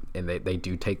 and they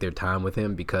do take their time with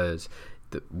him because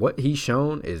what he's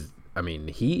shown is,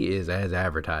 he is as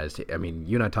advertised.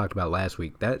 You and I talked about last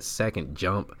week. That second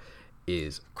jump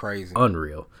is crazy,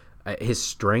 unreal. His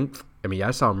strength.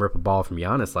 I saw him rip a ball from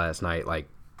Giannis last night, like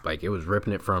it was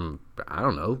ripping it from, I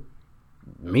don't know,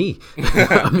 me.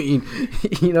 It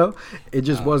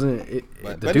just wasn't.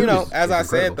 But as I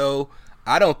said though,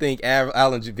 I don't think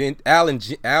Alvin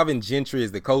Gentry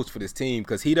is the coach for this team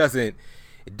because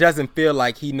it doesn't feel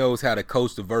like he knows how to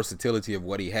coach the versatility of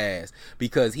what he has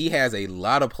because he has a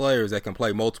lot of players that can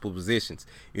play multiple positions.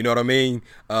 You know what I mean?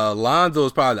 Lonzo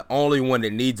is probably the only one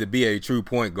that needs to be a true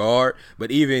point guard,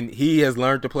 but even he has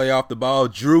learned to play off the ball.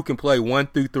 Drew can play 1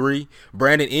 through 3.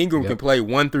 Brandon Ingram can play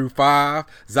 1 through 5.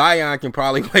 Zion can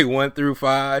probably play 1 through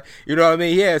 5. You know what I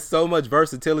mean? He has so much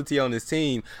versatility on his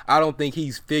team. I don't think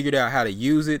he's figured out how to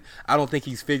use it. I don't think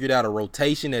he's figured out a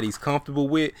rotation that he's comfortable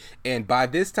with. And by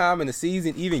this time in the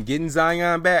season, even getting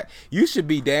Zion back, you should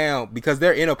be down because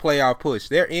they're in a playoff push.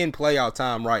 They're in playoff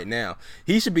time right now.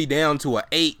 He should be down to an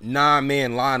 8-9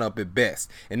 man lineup at best,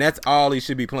 and that's all he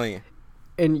should be playing.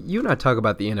 And you and I talk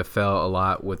about the NFL a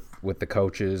lot with the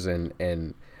coaches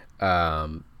and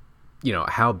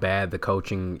how bad the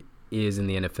coaching is in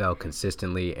the NFL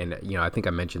consistently. And I think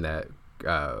I mentioned that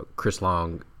Chris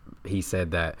Long, he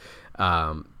said that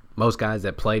most guys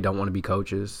that play don't want to be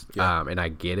coaches, and I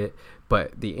get it.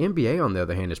 But the NBA, on the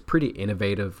other hand, is pretty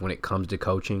innovative when it comes to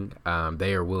coaching.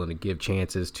 They are willing to give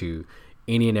chances to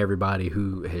any and everybody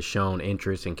who has shown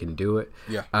interest and can do it.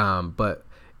 Yeah. But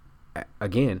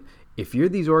again, if you're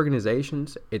these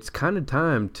organizations, it's kind of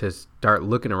time to start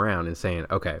looking around and saying,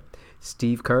 okay,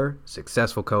 Steve Kerr,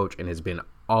 successful coach and has been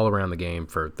all around the game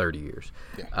for 30 years.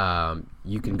 Yeah.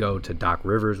 You can go to Doc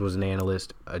Rivers, was an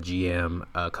analyst, a GM,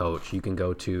 a coach. You can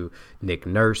go to Nick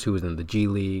Nurse, who was in the G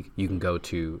League. You can go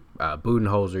to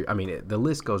Budenholzer. The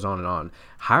list goes on and on.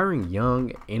 Hiring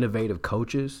young, innovative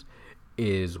coaches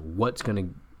is what's going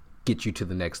to get you to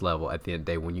the next level at the end of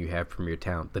the day when you have premier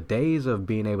talent. The days of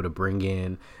being able to bring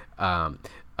in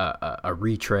a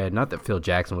retread, not that Phil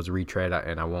Jackson was a retread,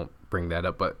 and I won't bring that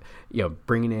up, but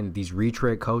bringing in these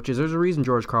retread coaches, there's a reason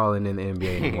George Karl isn't in the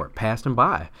NBA anymore. Passed him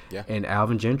by. Yeah. And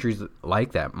Alvin Gentry's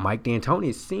like that. Mike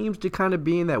D'Antoni seems to kind of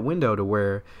be in that window to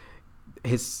where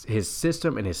his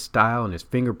system and his style and his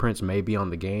fingerprints may be on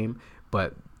the game,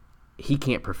 but he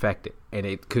can't perfect it, and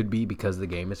it could be because the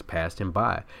game has passed him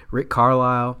by. Rick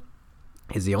Carlisle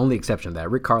is the only exception to that.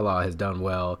 Rick Carlisle has done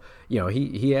well.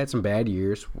 He had some bad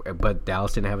years, but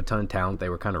Dallas didn't have a ton of talent. They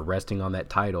were kind of resting on that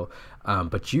title.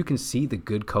 But you can see the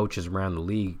good coaches around the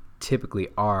league typically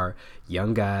are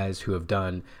young guys who have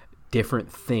done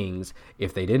different things.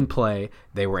 If they didn't play,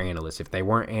 they were analysts. If they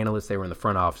weren't analysts, they were in the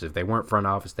front office. If they weren't front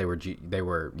office, they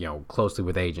were closely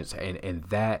with agents. And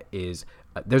that is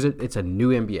it's a new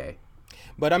NBA.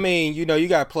 But I mean, you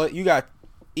got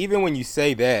even when you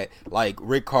say that, like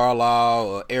Rick Carlisle,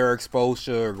 or Eric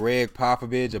Spoelstra, or Greg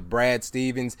Popovich, or Brad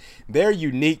Stevens, they're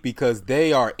unique because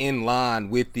they are in line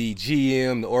with the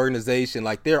GM, the organization.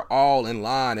 Like, they're all in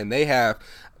line, and they have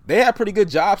pretty good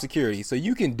job security. So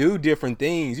you can do different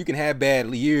things. You can have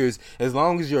bad years as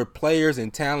long as your players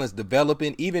and talents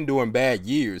developing, even during bad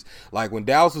years. Like when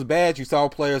Dallas was bad, you saw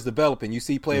players developing. You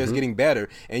see players getting better,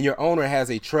 and your owner has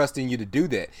a trust in you to do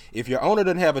that. If your owner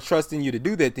doesn't have a trust in you to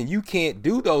do that, then you can't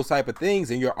do those type of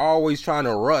things, and you're always trying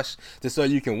to rush so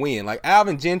you can win. Like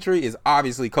Alvin Gentry is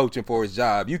obviously coaching for his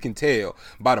job. You can tell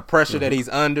by the pressure that he's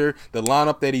under, the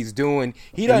lineup that he's doing.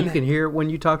 You can hear it when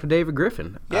you talk to David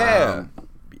Griffin. Yeah.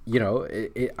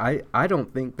 I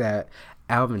don't think that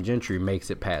Alvin Gentry makes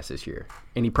it past this year,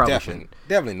 and he probably shouldn't.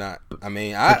 Definitely not. I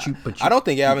mean, I don't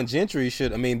think Alvin Gentry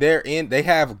should. I mean, they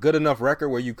have a good enough record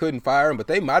where you couldn't fire him, but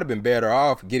they might have been better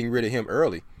off getting rid of him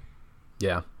early.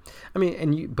 Yeah, I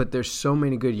mean, but there's so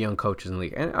many good young coaches in the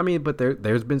league, and I mean, but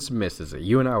there's been some misses.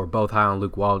 You and I were both high on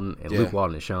Luke Walton, and Luke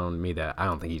Walton has shown me that I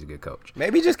don't think he's a good coach.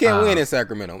 Maybe he just can't win in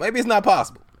Sacramento. Maybe it's not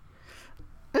possible.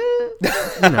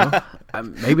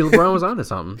 Maybe LeBron was onto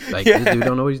something. Like, this dude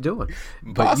don't know what he's doing.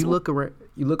 But you look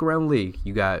around the league.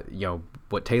 You got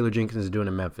what Taylor Jenkins is doing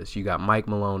in Memphis. You got Mike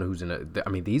Malone, who's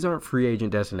these aren't free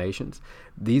agent destinations.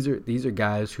 These are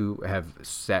guys who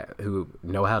who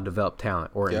know how to develop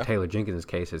talent. Or in Taylor Jenkins'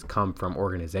 case, has come from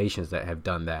organizations that have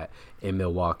done that in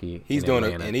Milwaukee. He's doing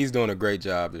a great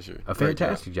job this year. A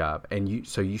fantastic job. And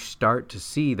you start to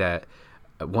see that.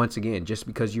 Once again, just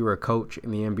because you were a coach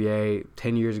in the NBA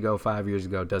 10 years ago, 5 years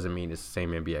ago, doesn't mean it's the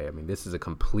same NBA. I mean, this is a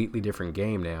completely different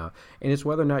game now, and it's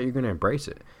whether or not you're going to embrace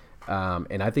it.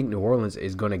 And I think New Orleans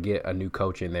is going to get a new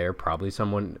coach in there, probably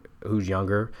someone who's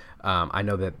younger. I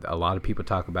know that a lot of people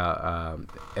talk about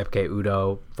F.K.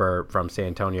 Udoh from San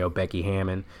Antonio, Becky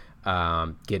Hammon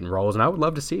getting roles, and I would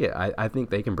love to see it. I think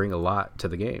they can bring a lot to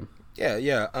the game. Yeah.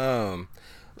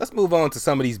 Let's move on to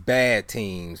some of these bad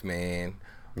teams, man.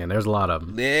 And there's a lot of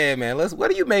them. Yeah, man. What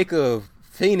do you make of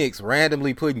Phoenix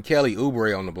randomly putting Kelly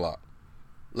Oubre on the block?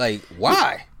 Like,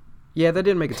 why? Yeah, that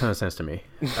didn't make a ton of sense to me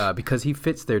because he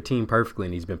fits their team perfectly,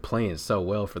 and he's been playing so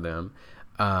well for them.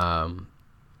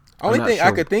 Only thing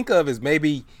I could think of is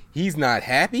maybe he's not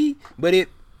happy, but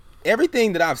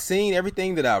everything that I've seen,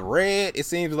 everything that I've read, it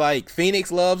seems like Phoenix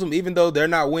loves him, even though they're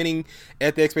not winning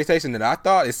at the expectation that I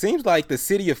thought. It seems like the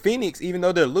city of Phoenix, even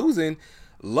though they're losing,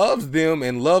 loves them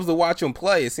and loves to watch them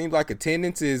play. It seems like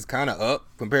attendance is kind of up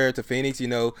compared to Phoenix.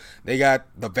 They got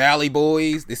the Valley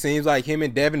Boys. It seems like him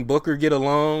and Devin Booker get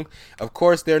along. Of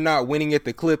course, they're not winning at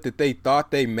the clip that they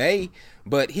thought they may,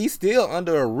 but he's still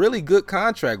under a really good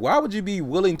contract. Why would you be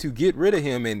willing to get rid of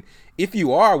him? And if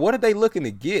you are, what are they looking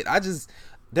to get?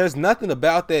 There's nothing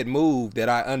about that move that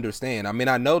I understand. I mean,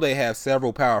 I know they have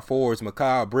several power forwards.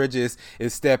 Mikal Bridges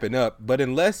is stepping up, but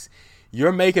unless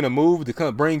you're making a move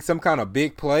to bring some kind of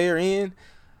big player in.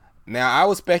 Now, I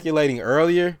was speculating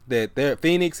earlier that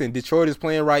Phoenix and Detroit is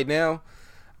playing right now.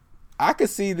 I could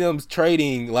see them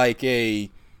trading like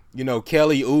a,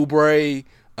 Kelly Oubre,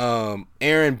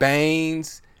 Aaron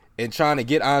Baines, and trying to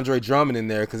get Andre Drummond in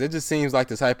there because it just seems like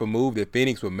the type of move that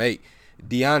Phoenix would make.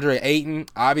 DeAndre Ayton,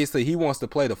 obviously he wants to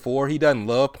play the 4. He doesn't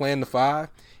love playing the 5.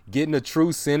 Getting a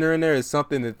true center in there is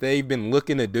something that they've been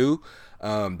looking to do.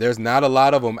 There's not a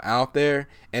lot of them out there,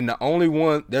 and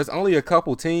there's only a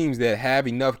couple teams that have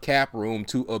enough cap room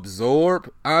to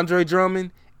absorb Andre Drummond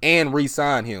and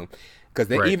re-sign him.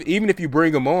 Because even if you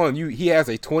bring him on, he has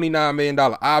a $29 million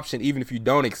option even if you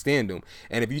don't extend him.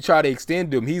 And if you try to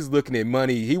extend him, he's looking at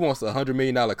money. He wants a $100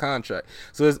 million contract.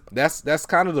 So that's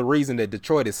kind of the reason that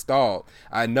Detroit is stalled.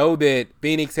 I know that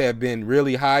Phoenix have been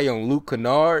really high on Luke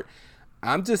Kennard.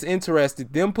 I'm just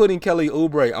interested. Them putting Kelly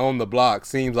Oubre on the block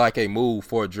seems like a move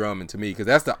for Drummond to me because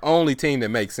that's the only team that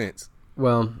makes sense.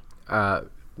 Well,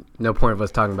 no point of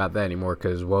us talking about that anymore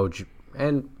because Woj,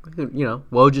 and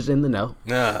Woj is in the know.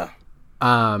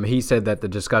 He said that the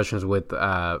discussions with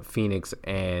Phoenix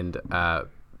and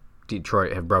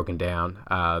Detroit have broken down.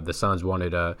 The Suns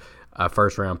wanted a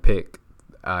first-round pick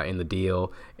in the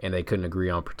deal, and they couldn't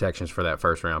agree on protections for that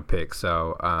first-round pick.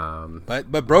 So,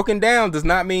 but broken down does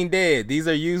not mean dead. These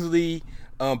are usually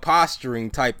posturing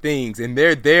type things, and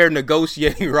they're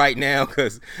negotiating right now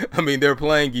because I mean they're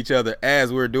playing each other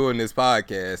as we're doing this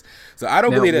podcast. So I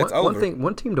don't believe that's over.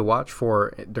 One team to watch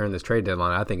for during this trade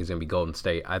deadline, I think, is going to be Golden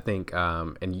State. I think,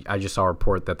 and I just saw a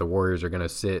report that the Warriors are going to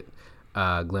sit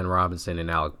Glenn Robinson and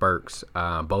Alec Burks,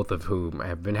 both of whom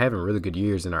have been having really good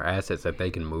years and are assets that they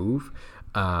can move.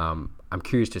 I'm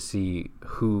curious to see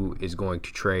who is going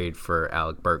to trade for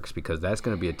Alec Burks, because that's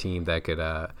going to be a team that could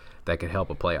help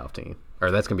a playoff team,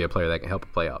 or that's going to be a player that can help a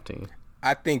playoff team.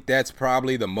 I think that's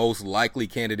probably the most likely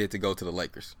candidate to go to the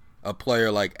Lakers. A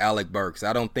player like Alec Burks.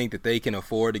 I don't think that they can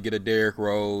afford to get a Derrick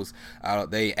Rose.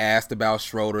 They asked about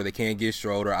Schroeder. They can't get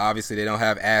Schroeder. Obviously, they don't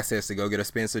have assets to go get a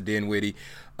Spencer Dinwiddie.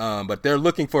 But they're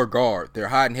looking for a guard. They're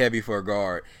hot and heavy for a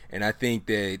guard. And I think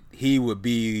that he would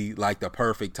be like the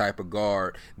perfect type of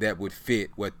guard that would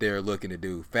fit what they're looking to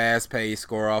do. Fast pace,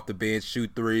 score off the bench, shoot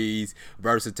threes,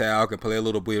 versatile, can play a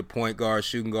little bit of point guard,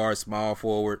 shooting guard, small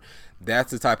forward.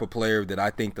 That's the type of player that I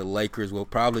think the Lakers will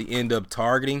probably end up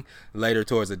targeting later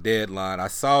towards the deadline. I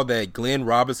saw that Glenn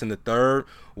Robinson III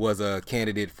was a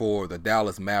candidate for the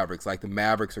Dallas Mavericks. Like the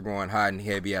Mavericks are going hot and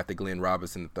heavy after Glenn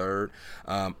Robinson III.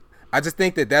 I just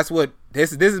think that that's what this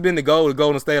has been the goal of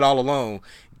Golden State all along.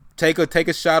 Take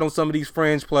a shot on some of these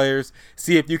fringe players,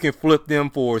 see if you can flip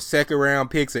them for second round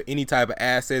picks or any type of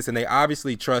assets, and they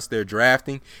obviously trust their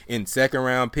drafting in second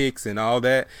round picks and all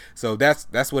that. So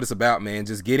that's what it's about, man.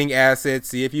 Just getting assets,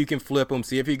 see if you can flip them,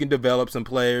 see if you can develop some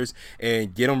players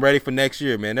and get them ready for next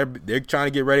year, man. They're trying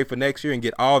to get ready for next year and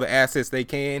get all the assets they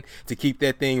can to keep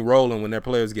that thing rolling when their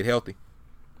players get healthy.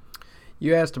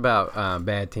 You asked about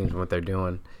bad teams and what they're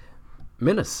doing.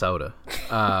 Minnesota.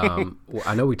 Well,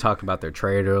 I know we talked about their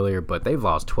trade earlier, but they've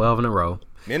lost 12 in a row.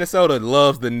 Minnesota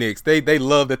loves the Knicks. They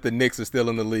love that the Knicks are still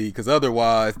in the league, because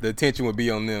otherwise the attention would be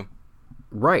on them.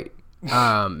 Right.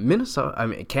 Minnesota, I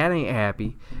mean, Cat ain't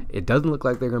happy. It doesn't look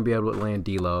like they're going to be able to land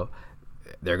D'Lo.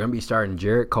 They're going to be starting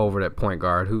Jarrett Culver at point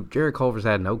guard, who Jarrett Culver's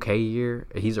had an okay year.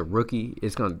 He's a rookie.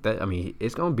 It's going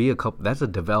to be a couple. That's a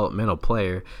developmental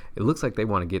player. It looks like they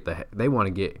want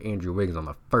to get Andrew Wiggins on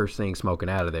the first thing smoking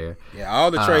out of there. Yeah, all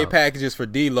the trade packages for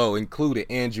D'Lo included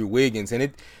Andrew Wiggins, and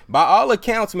it, by all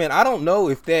accounts, man, I don't know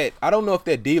if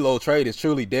that D'Lo trade is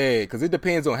truly dead, because it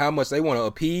depends on how much they want to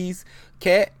appease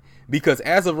Cat. Because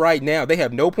as of right now, they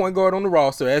have no point guard on the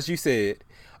roster, as you said.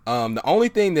 The only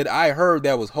thing that I heard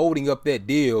that was holding up that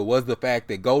deal was the fact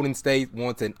that Golden State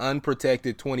wants an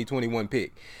unprotected 2021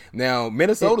 pick. Now,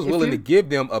 Minnesota's willing to give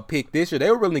them a pick this year. They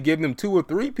were willing to give them 2 or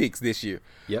 3 picks this year.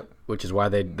 Yep, which is why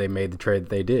they made the trade that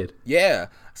they did. Yeah,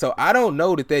 so I don't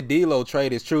know that D'Lo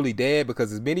trade is truly dead,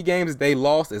 because as many games as they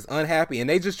lost is unhappy, and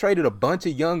they just traded a bunch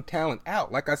of young talent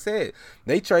out. Like I said,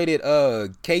 they traded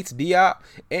Kates Diop,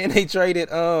 and they traded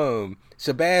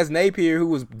Shabazz Napier, who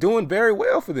was doing very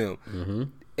well for them. Mm-hmm.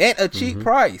 At a cheap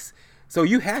price. So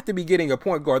you have to be getting a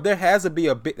point guard. There has to be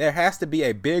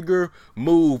a bigger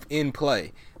move in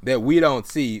play that we don't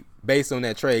see based on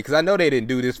that trade. Because I know they didn't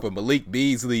do this for Malik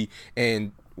Beasley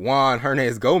and Juan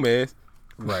Hernandez-Gomez.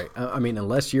 Right. I mean,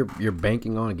 unless you're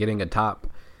banking on getting a top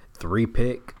 3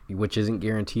 pick, which isn't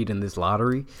guaranteed in this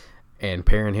lottery, and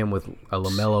pairing him with a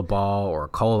LaMelo Ball or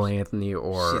Cole Anthony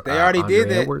or they already Andre did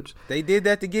that. Edwards. They did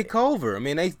that to get Culver. I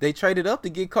mean, they traded up to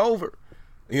get Culver.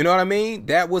 You know what I mean?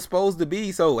 That was supposed to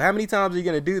be. So how many times are you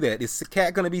going to do that? Is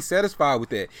Cat going to be satisfied with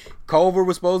that? Culver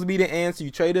was supposed to be the answer.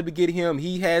 You traded to get him.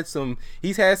 He's had some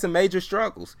major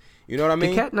struggles. You know what I mean?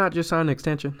 Did Cat not just sign an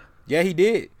extension? Yeah, he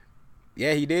did.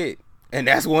 And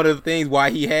that's one of the things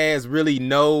why he has really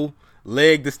no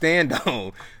leg to stand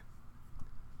on.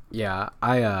 Yeah,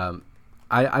 I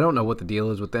don't know what the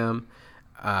deal is with them.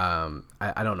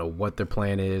 I don't know what their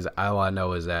plan is. All I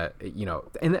know is that, you know,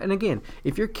 and again,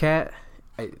 if you're Cat,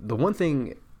 the one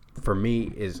thing for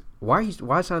me is why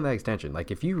sign that extension?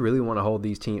 Like, if you really want to hold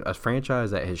these teams, a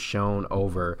franchise that has shown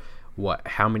over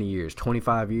how many years,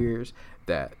 25 years,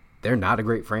 that they're not a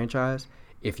great franchise.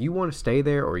 If you want to stay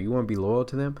there or you want to be loyal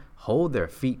to them, hold their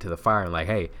feet to the fire and like,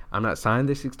 hey, I'm not signing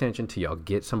this extension till y'all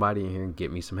get somebody in here and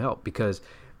get me some help, because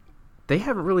they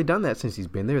haven't really done that since he's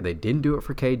been there. They didn't do it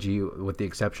for KG, with the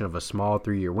exception of a small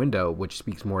 3-year window, which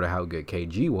speaks more to how good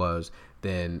KG was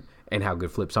and how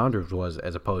good Flip Saunders was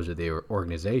as opposed to the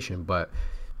organization. But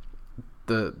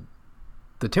the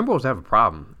Timberwolves have a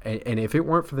problem, and if it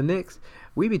weren't for the Knicks,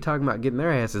 we'd be talking about getting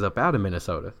their asses up out of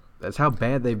Minnesota. That's how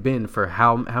bad they've been for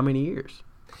how many years.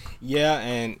 Yeah,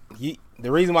 and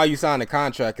the reason why you signed the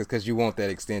contract is because you want that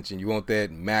extension. You want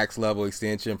that max level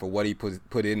extension for what he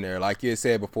put in there. Like you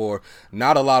said before,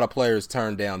 not a lot of players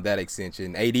turned down that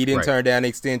extension. AD didn't turn down the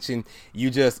extension.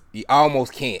 You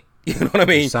almost can't. You know what I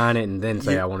mean? You sign it and then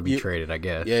say I want to be traded, I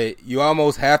guess. Yeah, you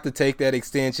almost have to take that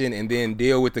extension and then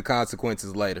deal with the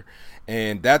consequences later.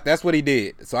 And that's what he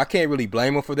did. So I can't really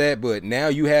blame him for that, but now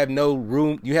you have no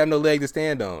room, you have no leg to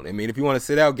stand on. I mean, if you want to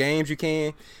sit out games, you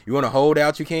can. You want to hold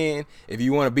out, you can. If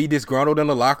you want to be disgruntled in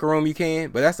the locker room, you can.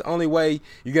 But that's the only way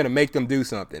you're going to make them do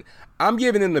something. I'm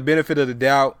giving them the benefit of the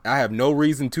doubt. I have no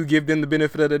reason to give them the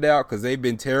benefit of the doubt because they've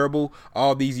been terrible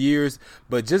all these years.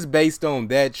 But just based on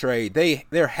that trade,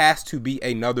 there has to be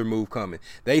another move coming.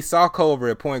 They saw Culver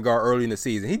at point guard early in the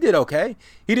season. He did okay.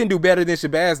 He didn't do better than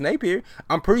Shabazz Napier.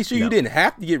 I'm pretty sure you didn't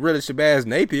have to get rid of Shabazz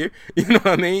Napier. You know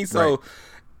what I mean? So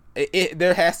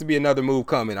there has to be another move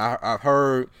coming. I've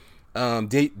heard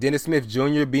Dennis Smith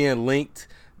Jr. being linked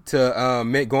to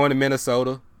going to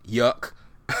Minnesota. Yuck.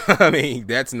 I mean,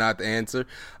 that's not the answer.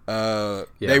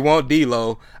 They want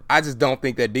D'Lo. I just don't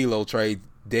think that D'Lo trade's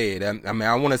dead. I mean,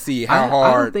 I want to see how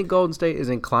hard. I don't think Golden State is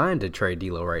inclined to trade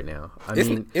D'Lo right now.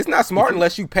 It's not smart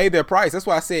unless you pay their price. That's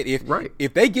why I said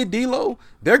if they get D'Lo,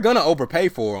 they're gonna overpay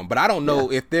for him. But I don't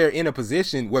know if they're in a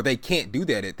position where they can't do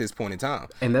that at this point in time.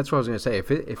 And that's what I was gonna say.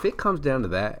 If it comes down to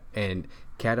that, and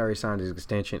Cat already signed his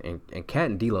extension, and Cat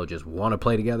and D'Lo just want to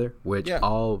play together, which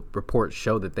all reports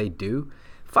show that they do.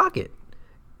 Fuck it.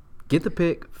 Get the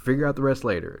pick, figure out the rest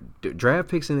later. Draft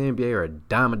picks in the NBA are a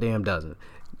dime a damn dozen.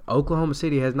 Oklahoma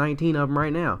City has 19 of them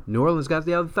right now. New Orleans got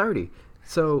the other 30.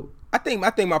 So I think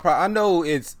my problem. I know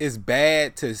it's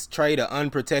bad to trade an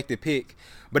unprotected pick,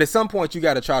 but at some point you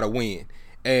got to try to win.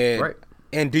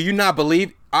 And do you not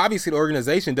believe? Obviously, the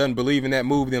organization doesn't believe in that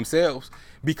move themselves.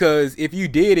 Because if you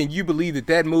did and you believe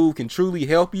that move can truly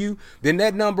help you, then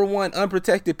that number one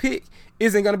unprotected pick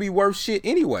isn't going to be worth shit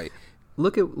anyway.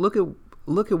 Look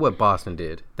at what Boston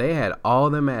did. They had all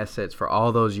them assets for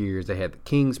all those years. They had the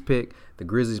Kings pick, the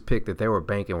Grizzlies pick that they were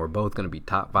banking were both going to be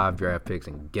top 5 draft picks.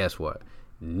 And guess what?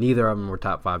 Neither of them were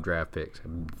top 5 draft picks.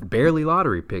 Barely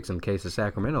lottery picks in the case of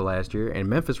Sacramento last year and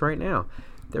Memphis right now.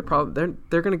 They're going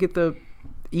to get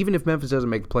even if Memphis doesn't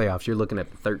make the playoffs, you're looking at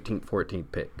the 13th,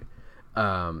 14th pick.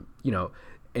 And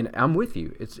I'm with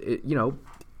you.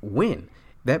 Win.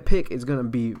 That pick is going to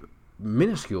be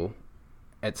minuscule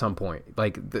at some point.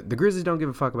 Like the Grizzlies don't give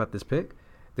a fuck about this pick.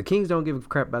 The Kings don't give a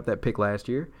crap about that pick last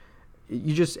year.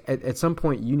 You just at some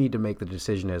point you need to make the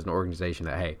decision as an organization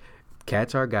that, hey,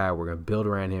 Cat's our guy. We're going to build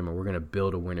around him, and we're going to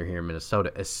build a winner here in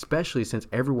Minnesota, especially since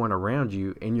everyone around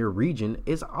you in your region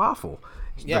is awful.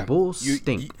 Yeah, the Bulls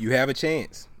stink. You have a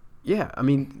chance. Yeah, I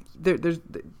mean,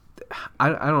 I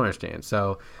don't understand.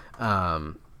 So,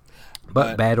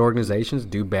 but bad organizations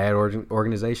do bad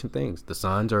organization things. The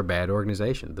Suns are a bad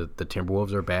organization. The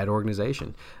Timberwolves are a bad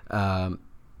organization.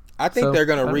 I think they're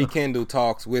going to rekindle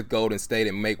talks with Golden State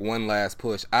and make one last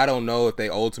push. I don't know if they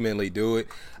ultimately do it.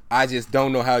 I just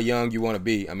don't know how young you want to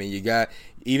be. I mean,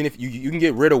 even if you can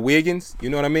get rid of Wiggins, you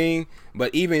know what I mean?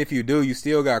 But even if you do, you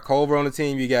still got Culver on the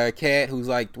team. You got Cat, who's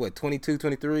like, 22,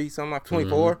 23, something like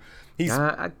 24.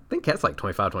 Mm-hmm. I think Cat's like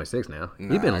 25, 26 now. He's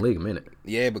been in the league a minute.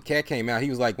 Yeah, but Cat came out.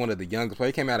 He was like one of the youngest players.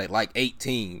 He came out at like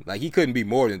 18. Like, he couldn't be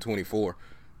more than 24.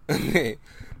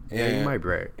 Yeah, you might be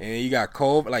right. And you got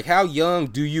Culver. Like, how young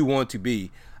do you want to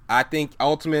be? I think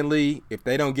ultimately, if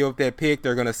they don't give up that pick,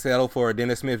 they're going to settle for a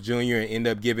Dennis Smith Jr. and end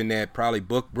up giving that probably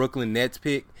Brooklyn Nets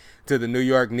pick to the New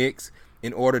York Knicks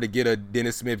in order to get a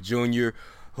Dennis Smith Jr.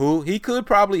 who he could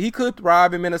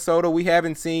thrive in Minnesota. We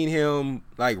haven't seen him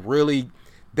like really.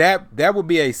 That would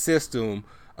be a system.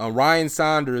 Ryan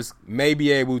Saunders may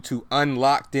be able to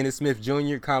unlock Dennis Smith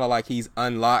Jr. kind of like he's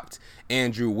unlocked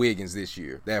Andrew Wiggins this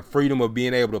year. That freedom of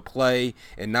being able to play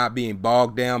and not being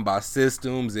bogged down by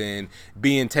systems and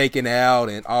being taken out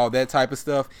and all that type of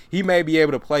stuff. He may be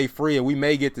able to play free, and we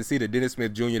may get to see the Dennis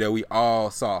Smith Jr. that we all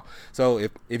saw. So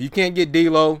if you can't get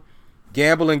D'Lo,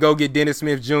 gamble and go get Dennis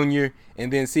Smith Jr.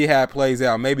 and then see how it plays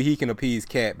out. Maybe he can appease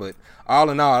Cat, but all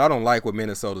in all, I don't like what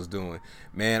Minnesota's doing.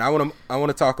 Man, I want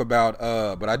to talk about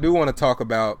but I do want to talk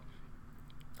about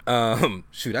I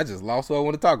just lost what I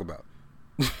want to talk about.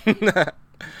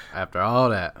 After all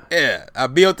that. Yeah, I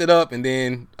built it up and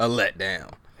then a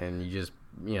letdown. And you just,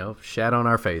 shat on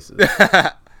our faces.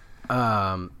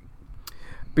 But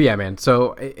yeah, man.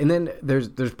 So, and then there's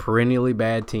perennially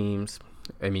bad teams.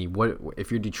 I mean, what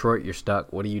if you're Detroit, you're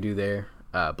stuck. What do you do there?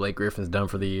 Blake Griffin's done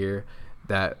for the year.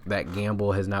 That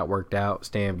gamble has not worked out.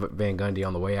 Stan Van Gundy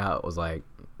on the way out was like,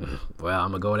 well,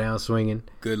 I'm going to go down swinging.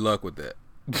 Good luck with that.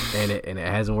 and it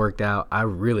hasn't worked out. I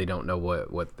really don't know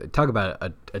what talk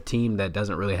about a team that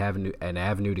doesn't really have an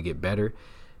avenue to get better.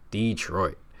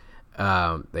 Detroit.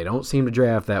 They don't seem to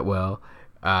draft that well.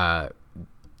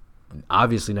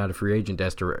 Obviously not a free agent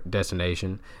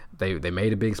destination. They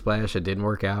made a big splash. It didn't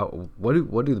work out. What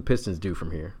do the Pistons do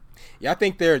from here? Yeah, I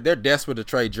think they're desperate to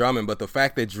trade Drummond, but the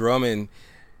fact that Drummond,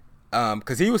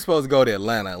 because he was supposed to go to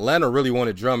Atlanta really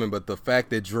wanted Drummond, but the fact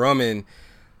that Drummond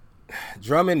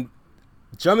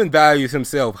values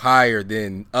himself higher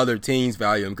than other teams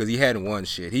value him because he hadn't won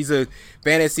shit. He's a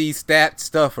fantasy stat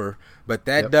stuffer, but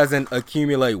that doesn't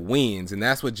accumulate wins, and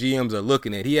that's what GMs are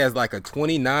looking at. He has like a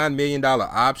 $29 million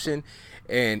option,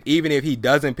 and even if he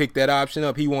doesn't pick that option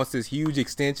up, he wants this huge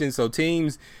extension. So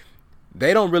teams,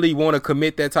 they don't really want to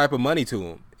commit that type of money to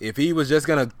him. If he was just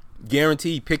going to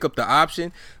guarantee pick up the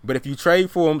option, but if you trade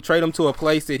him to a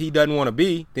place that he doesn't want to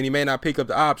be, then he may not pick up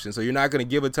the option. So you're not going to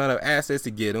give a ton of assets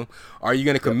to get him. Are you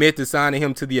going to commit to signing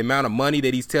him to the amount of money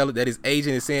that that his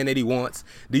agent is saying that he wants?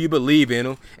 Do you believe in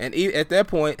him? And at that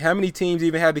point, how many teams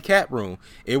even had the cap room?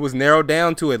 It was narrowed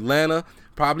down to Atlanta,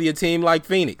 probably a team like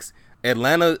Phoenix.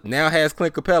 Atlanta now has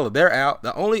Clint Capella. They're out.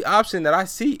 The only option that I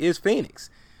see is Phoenix.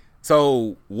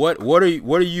 So what are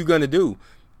you going to do?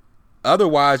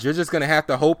 Otherwise, you're just going to have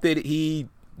to hope that he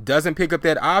doesn't pick up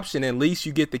that option. At least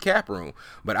you get the cap room.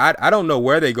 But I don't know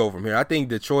where they go from here. I think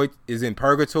Detroit is in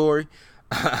purgatory.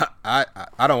 I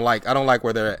don't like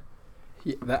where they're at.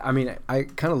 Yeah, I mean, I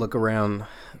kind of look around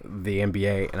the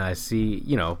NBA and I see,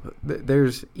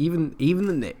 there's even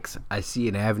the Knicks. I see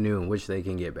an avenue in which they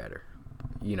can get better.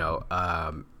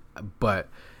 But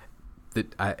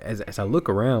as I look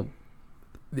around,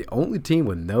 the only team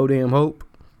with no damn hope,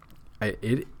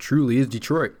 it truly is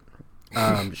Detroit.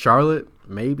 Charlotte,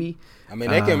 maybe. I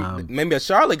mean, they can. Maybe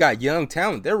Charlotte got young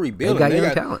talent. They're rebuilding. They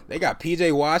got talent. They got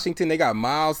P.J. Washington. They got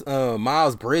Miles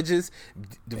Bridges,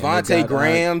 Devontae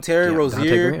Graham, Terry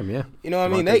Rozier. Graham, yeah. You know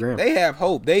what I mean? They have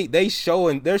hope. They're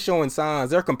showing signs.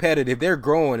 They're competitive. They're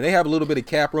growing. They have a little bit of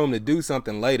cap room to do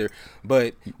something later.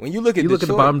 But when you look at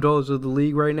the bottom dwellers of the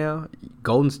league right now,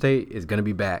 Golden State is going to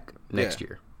be back next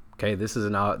year. Okay,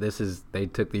 they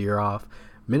took the year off.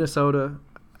 Minnesota,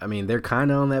 I mean, they're kind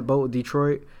of on that boat with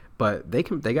Detroit, but they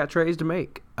got trades to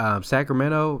make.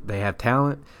 Sacramento, they have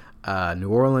talent. New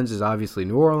Orleans is obviously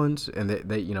New Orleans, and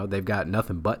they've got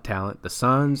nothing but talent. The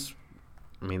Suns,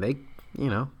 I mean, they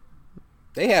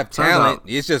have talent.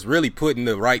 It's just really putting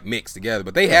the right mix together.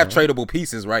 But they have tradable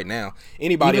pieces right now.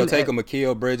 Anybody will take them.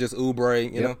 Mikal Bridges,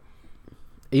 Oubre, you know.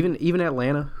 Even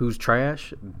Atlanta, who's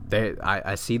trash,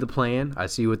 I see the plan. I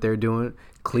see what they're doing.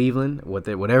 Cleveland,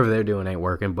 whatever they're doing ain't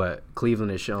working, but Cleveland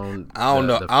has shown. I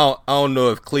don't know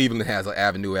if Cleveland has an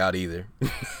avenue out either.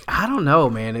 I don't know,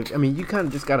 man. I mean, you kind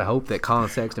of just gotta hope that Colin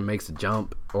Sexton makes a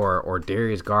jump, or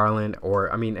Darius Garland,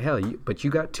 or I mean, hell, but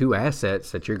you got two assets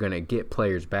that you're gonna get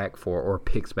players back for or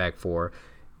picks back for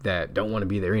that don't want to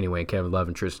be there anyway, Kevin Love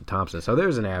and Tristan Thompson. So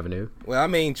there's an avenue. Well, I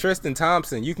mean, Tristan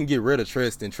Thompson, you can get rid of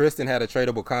Tristan. Tristan had a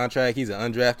tradable contract. He's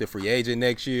an undrafted free agent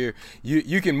next year.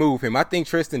 You can move him. I think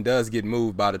Tristan does get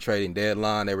moved by the trading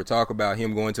deadline. They were talking about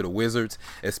him going to the Wizards,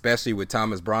 especially with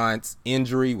Thomas Bryant's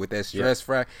injury with that stress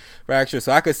fracture.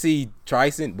 So I could see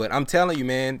Tristan, but I'm telling you,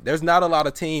 man, there's not a lot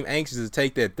of team anxious to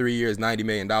take that 3 years, $90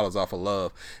 million off of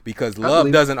Love, because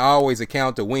Love doesn't always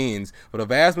account to wins. For the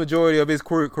vast majority of his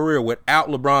career without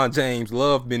LeBron James,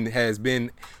 Love has been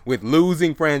with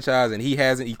losing franchise, and he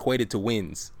hasn't equated to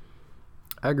wins.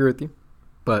 I agree with you,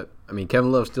 but I mean,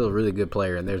 Kevin Love's still a really good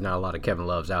player, and there's not a lot of Kevin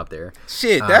Loves out there.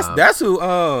 Shit,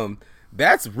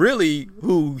 that's really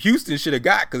who Houston should have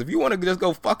got. Because if you want to just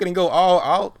go fucking and go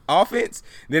all offense,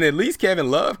 then at least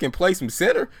Kevin Love can play some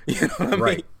center. You know what I mean?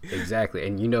 Right, exactly.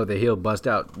 And you know that he'll bust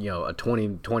out, a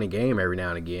 20-20 game every now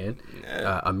and again,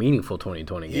 a meaningful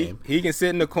 20-20 game. He can sit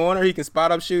in the corner. He can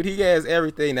spot up shoot. He has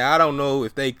everything. Now, I don't know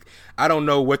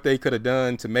what they could have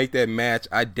done to make that match.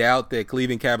 I doubt that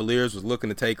Cleveland Cavaliers was looking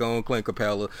to take on Clint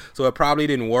Capella, so it probably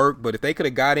didn't work. But if they could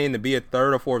have got in to be a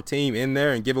third or fourth team in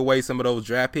there and give away some of those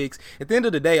draft picks, at the end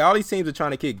of the day, all these teams are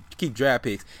trying to keep draft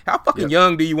picks. How fucking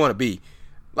young do you want to be?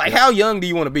 Like, how young do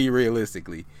you want to be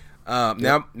realistically?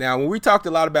 Now, when we talked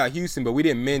a lot about Houston, but we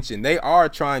didn't mention they are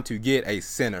trying to get a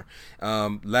center.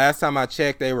 Last time I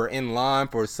checked, they were in line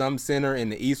for some center in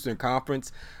the Eastern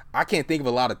Conference. I can't think of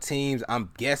a lot of teams.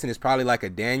 I'm guessing it's probably like a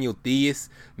Daniel Theus,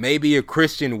 maybe a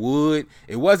Christian Wood.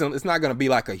 It's not going to be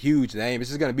like a huge name.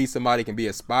 It's just going to be somebody who can be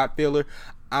a spot filler.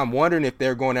 I'm wondering if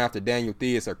they're going after Daniel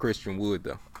Theus or Christian Wood,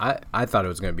 though. I thought it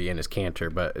was going to be Enes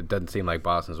Kanter, but it doesn't seem like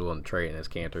Boston's willing to trade Enes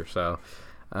Kanter. So,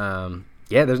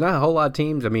 there's not a whole lot of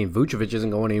teams. I mean, Vucevic isn't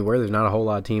going anywhere. There's not a whole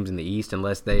lot of teams in the East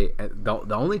unless the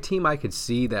only team I could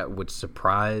see that wouldn't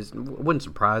surprise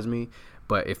me,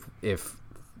 but if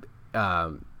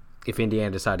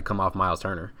Indiana decided to come off Miles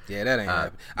Turner. Yeah, that ain't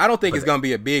happening. I don't think it's going to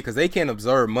be a big because they can't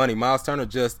absorb money. Miles Turner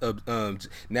just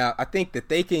now, I think that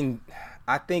they can –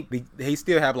 I think they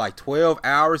still have like 12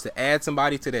 hours to add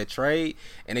somebody to that trade,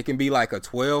 and it can be like a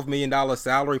 $12 million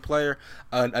salary player.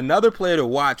 Another player to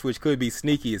watch, which could be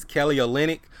sneaky, is Kelly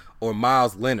Olynyk or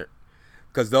Miles Leonard,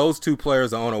 because those two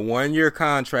players are on a 1-year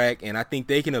contract, and I think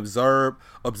they can absorb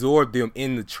them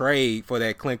in the trade for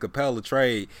that Clint Capella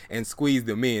trade and squeeze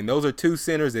them in. Those are two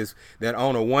centers that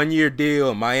on a 1-year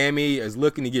deal Miami is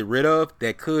looking to get rid of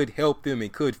that could help them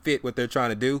and could fit what they're trying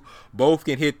to do. Both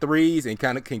can hit threes and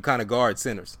can guard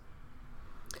centers.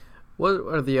 What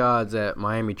are the odds that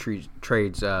Miami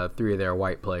trades 3 of their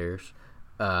white players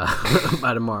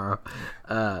by tomorrow?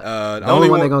 The only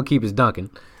one they're going to keep is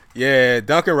Duncan. Yeah,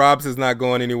 Duncan Robinson's not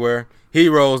going anywhere.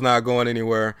 Hero's not going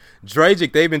anywhere.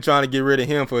 Dragic, they've been trying to get rid of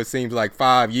him for, it seems like,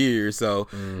 5 years. So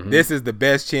this is the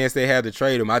best chance they have to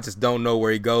trade him. I just don't know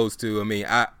where he goes to. I mean,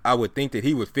 I would think that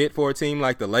he would fit for a team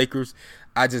like the Lakers.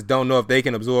 I just don't know if they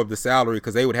can absorb the salary,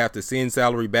 because they would have to send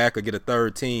salary back or get a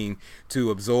third team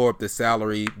to absorb the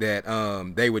salary that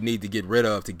they would need to get rid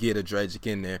of to get a Dragic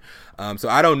in there. So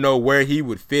I don't know where he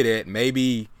would fit at.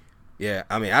 Maybe, yeah,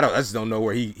 I mean, I just don't know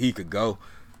where he could go.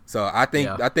 So I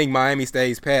think Miami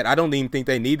stays pat. I don't even think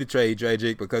they need to trade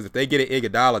Dragic, because if they get an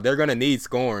Iguodala, they're going to need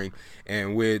scoring.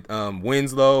 And with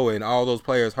Winslow and all those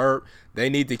players hurt, they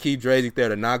need to keep Dragic there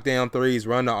to knock down threes,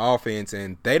 run the offense,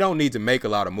 and they don't need to make a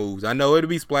lot of moves. I know it'll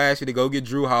be splashy to go get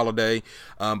Drew Holiday,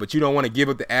 but you don't want to give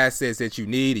up the assets that you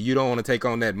need, and you don't want to take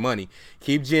on that money.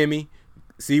 Keep Jimmy.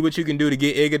 See what you can do to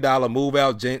get Iguodala, move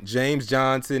out James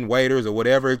Johnson, Waiters, or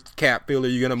whatever cap filler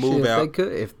you're going to move out.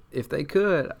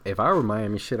 If I were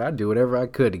Miami, I'd do whatever I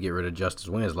could to get rid of Justice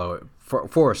Winslow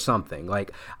for something.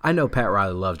 Like, I know Pat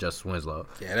Riley loves Justice Winslow.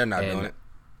 Yeah, they're not doing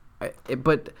it.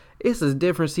 But it's a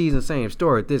different season, same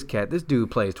story with this cat. This dude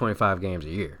plays 25 games a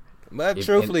year. But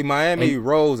truthfully, Miami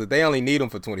rolls that they only need him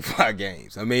for 25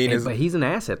 games. I mean, but he's an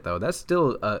asset, though. That's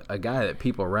still a guy that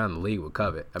people around the league would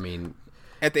covet. I mean,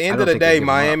 at the end of the day,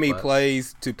 Miami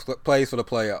plays for the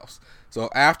playoffs. So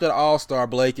after the All-Star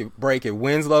break, if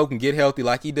Winslow can get healthy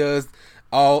like he does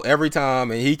every time,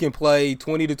 and he can play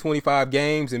 20 to 25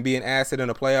 games and be an asset in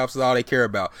the playoffs, is all they care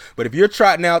about. But if you're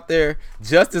trotting out there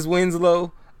Justice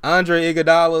Winslow, Andre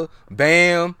Iguodala,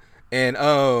 Bam,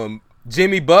 and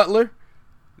Jimmy Butler,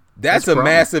 that's a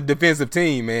massive defensive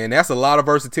team, man. That's a lot of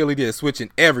versatility to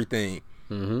switching everything.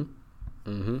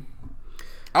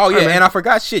 Oh yeah, and I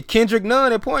forgot Kendrick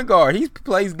Nunn at point guard. He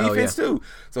plays defense too.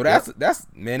 So that's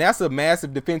a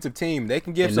massive defensive team. They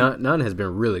can give Nunn has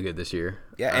been really good this year.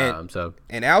 Yeah,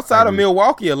 and outside of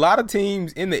Milwaukee, a lot of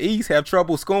teams in the East have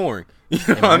trouble scoring. You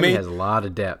know what I mean? Has a lot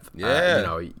of depth.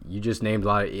 Yeah, you just named a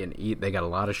lot they got a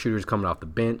lot of shooters coming off the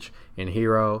bench in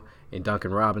Hero and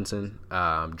Duncan Robinson,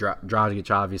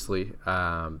 Dragic obviously.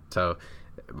 So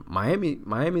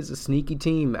Miami's a sneaky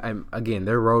team. Again,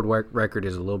 their road record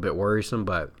is a little bit worrisome,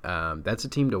 but that's a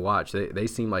team to watch. They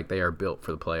seem like they are built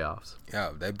for the playoffs.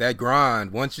 Yeah, that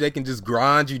grind. Once they can just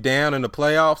grind you down in the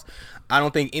playoffs, I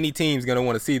don't think any team's going to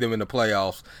want to see them in the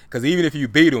playoffs, because even if you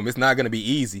beat them, it's not going to be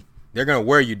easy. They're going to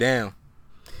wear you down.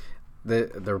 The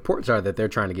reports are that they're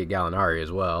trying to get Gallinari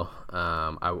as well.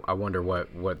 I wonder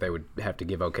what they would have to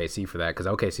give OKC for that, because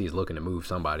OKC is looking to move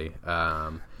somebody.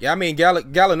 Yeah, I mean,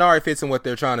 Gallinari fits in what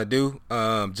they're trying to do,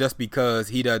 just because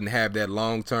he doesn't have that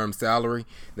long-term salary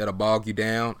that'll bog you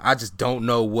down. I just don't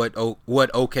know what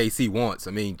OKC wants.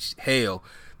 I mean, hell,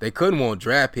 they couldn't want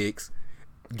draft picks.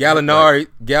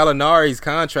 Gallinari's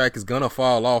contract is going to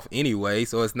fall off anyway,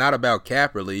 so it's not about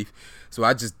cap relief. So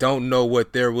I just don't know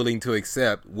what they're willing to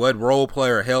accept. What role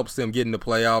player helps them get in the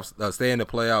playoffs, stay in the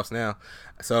playoffs now?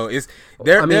 So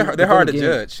they're hard to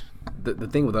judge. The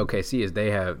thing with OKC is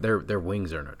they have their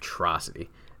wings are an atrocity.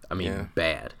 I mean,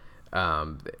 bad.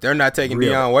 They're not taking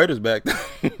Dion Waiters back.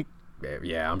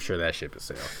 Yeah, I'm sure that ship is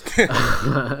sailed.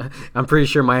 I'm pretty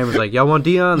sure Miami's like, y'all want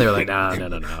Dion? They're like,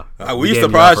 no. We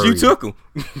surprised you took him.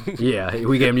 Yeah,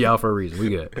 we gave him y'all for a reason. We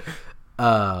good.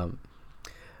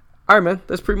 All right, man.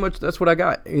 That's what I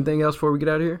got. Anything else before we get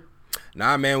out of here?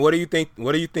 Nah, man. What do you think?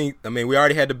 I mean, we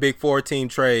already had the big 4-team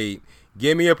trade.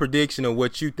 Give me a prediction of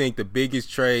what you think the biggest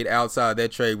trade outside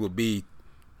that trade will be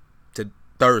to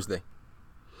Thursday.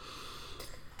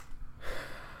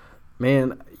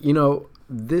 Man,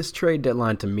 this trade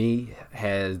deadline to me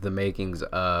has the makings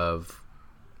of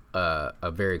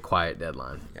a very quiet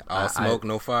deadline. All smoke,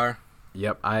 no fire.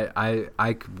 Yep.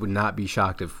 I would not be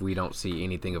shocked if we don't see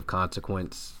anything of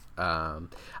consequence.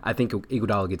 I think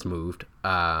Iguodala gets moved.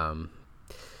 Other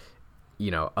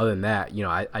than that,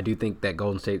 I do think that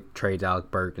Golden State trades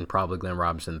Alec Burke and probably Glenn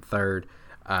Robinson III.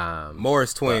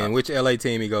 Morris Twin, which LA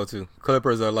team he go to?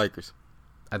 Clippers or Lakers?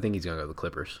 I think he's gonna go to the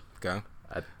Clippers. Okay.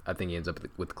 I think he ends up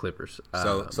with the Clippers.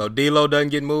 So D'Lo doesn't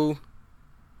get moved?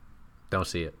 Don't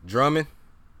see it. Drummond?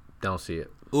 Don't see it.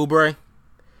 Oubre?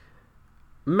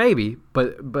 Maybe,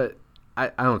 but I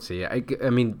don't see it. I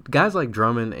mean, guys like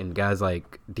Drummond and guys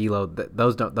like D'Lo,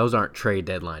 those aren't trade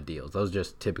deadline deals. Those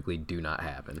just typically do not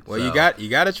happen. Well, so. you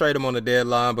got to trade him on the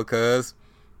deadline because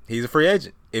he's a free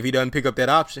agent. If he doesn't pick up that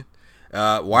option,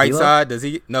 Whiteside does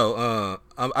he? No,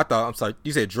 I'm sorry.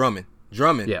 You said Drummond.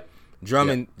 Yeah.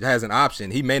 Drummond has an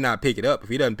option. He may not pick it up. If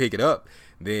he doesn't pick it up,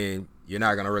 then you're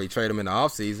not gonna really trade him in the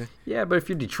offseason. Yeah, but if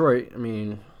you're Detroit, I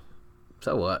mean.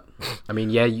 So what? I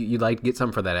mean, yeah, you'd like to get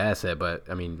something for that asset, but,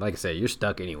 I mean, like I said, you're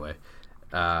stuck anyway.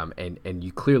 And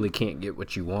you clearly can't get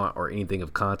what you want or anything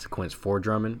of consequence for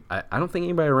Drummond. I don't think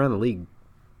anybody around the league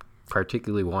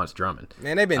particularly wants Drummond.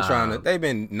 Man, they've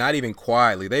been not even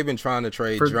quietly, they've been trying to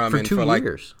trade Drummond for 2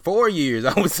 years. 4 years,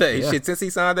 I would say, since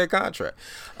he signed that contract.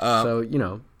 So, you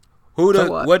know.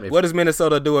 What does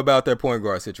Minnesota do about their point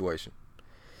guard situation?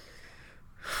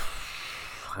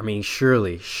 I mean,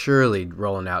 surely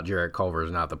rolling out Jarrett Culver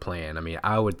is not the plan. I mean,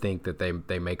 I would think that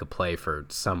they make a play for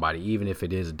somebody, even if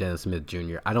it is Dennis Smith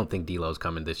Jr. I don't think D'Lo's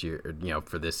coming this year,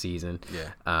 for this season.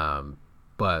 Yeah.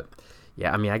 But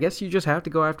yeah, I mean, I guess you just have to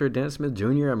go after Dennis Smith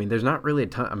Jr. I mean, there's not really a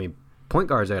ton. I mean, point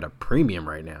guards are at a premium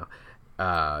right now.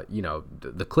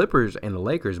 The Clippers and the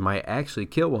Lakers might actually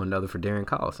kill one another for Darren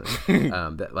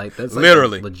Collison. That's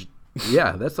literally.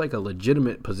 That's like a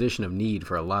legitimate position of need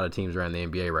for a lot of teams around the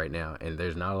NBA right now, and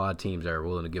there's not a lot of teams that are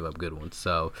willing to give up good ones.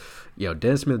 So,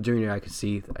 Dennis Smith Jr. I can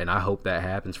see, and I hope that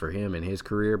happens for him in his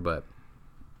career, but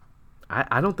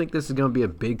I don't think this is going to be a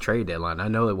big trade deadline. I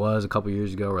know it was a couple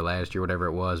years ago or last year, whatever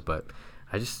it was, but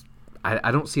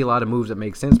I don't see a lot of moves that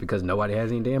make sense because nobody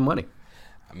has any damn money.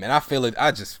 I mean, I feel it.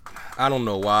 I don't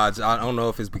know why. I don't know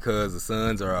if it's because the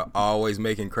Suns are always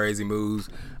making crazy moves.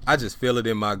 I just feel it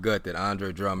in my gut that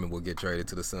Andre Drummond will get traded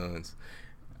to the Suns.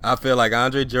 I feel like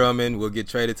Andre Drummond will get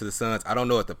traded to the Suns. I don't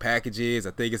know what the package is.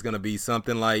 I think it's going to be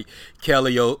something like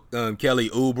Kelly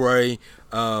Oubre,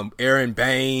 Aaron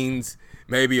Baines,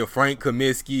 maybe a Frank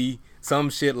Kaminsky, some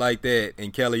shit like that.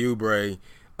 And Kelly Oubre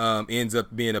ends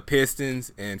up being a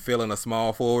Pistons and filling a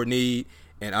small forward need.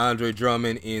 And Andre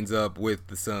Drummond ends up with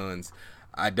the Suns.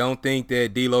 I don't think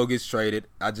that D'Lo gets traded.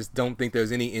 I just don't think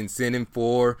there's any incentive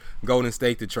for Golden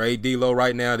State to trade D'Lo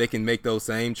right now. They can make those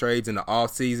same trades in the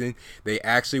offseason. They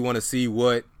actually want to see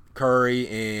what Curry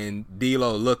and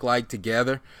D'Lo look like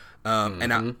together.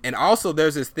 And also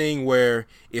there's this thing where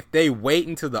if they wait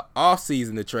until the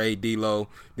offseason to trade D'Lo,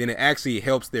 then it actually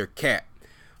helps their cap.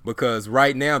 Because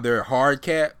right now they're hard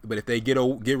cap, but if they get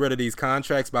rid of these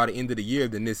contracts by the end of the year,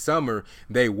 then this summer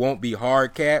they won't be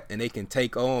hard cap, and they can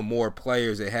take on more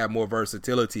players that have more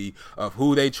versatility of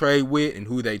who they trade with and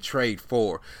who they trade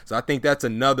for. So I think that's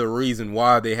another reason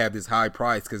why they have this high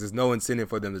price, because there's no incentive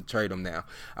for them to trade them now.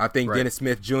 I think Dennis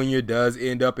Smith Jr. does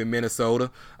end up in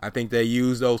Minnesota. I think they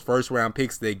use those first round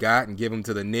picks they got and give them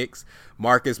to the Knicks.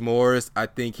 Marcus Morris, I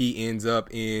think he ends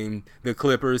up in the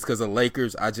Clippers because the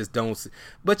Lakers, I just don't see.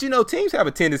 But, teams have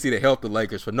a tendency to help the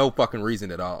Lakers for no fucking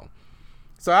reason at all.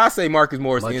 So I say Marcus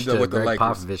Morris ends up with the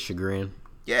Lakers. Popovich chagrin.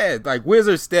 Yeah, like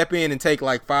Wizards step in and take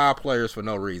like 5 players for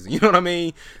no reason. You know what I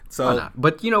mean? So,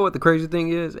 but you know what the crazy thing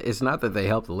is? It's not that they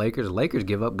help the Lakers. The Lakers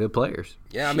give up good players.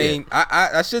 Yeah, I mean,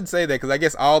 I should say that because I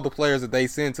guess all the players that they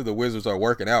send to the Wizards are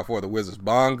working out for the Wizards.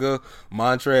 Bonga,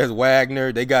 Montrezl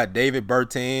Wagner. They got David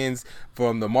Bertans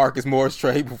from the Marcus Morris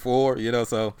trade before,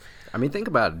 so. I mean, think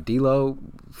about it. D'Lo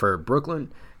for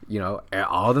Brooklyn.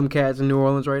 All them cats in New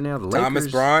Orleans right now. The Lakers,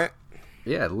 Thomas Bryant.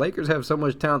 Yeah, the Lakers have so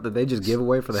much talent that they just give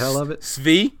away for the hell of it.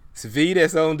 Svi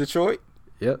that's on Detroit.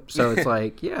 Yep. So it's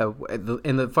like, yeah.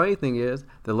 And the funny thing is,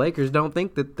 the Lakers don't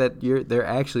think that they're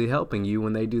actually helping you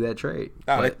when they do that trade.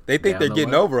 No, they think they're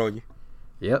getting over on you.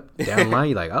 Yep. Down the line,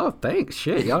 you're like, oh, thanks.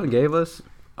 Shit, y'all gave us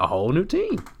a whole new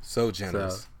team. So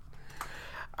generous.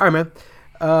 All right,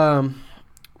 man.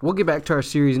 We'll get back to our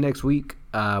series next week.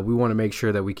 We want to make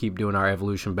sure that we keep doing our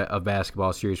Evolution of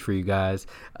Basketball series for you guys.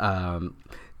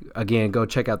 Again, go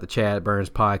check out the Chad Burns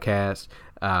podcast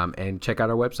and check out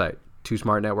our website,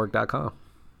 twosmartnetwork.com.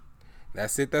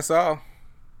 That's it. That's all.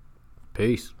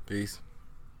 Peace. Peace.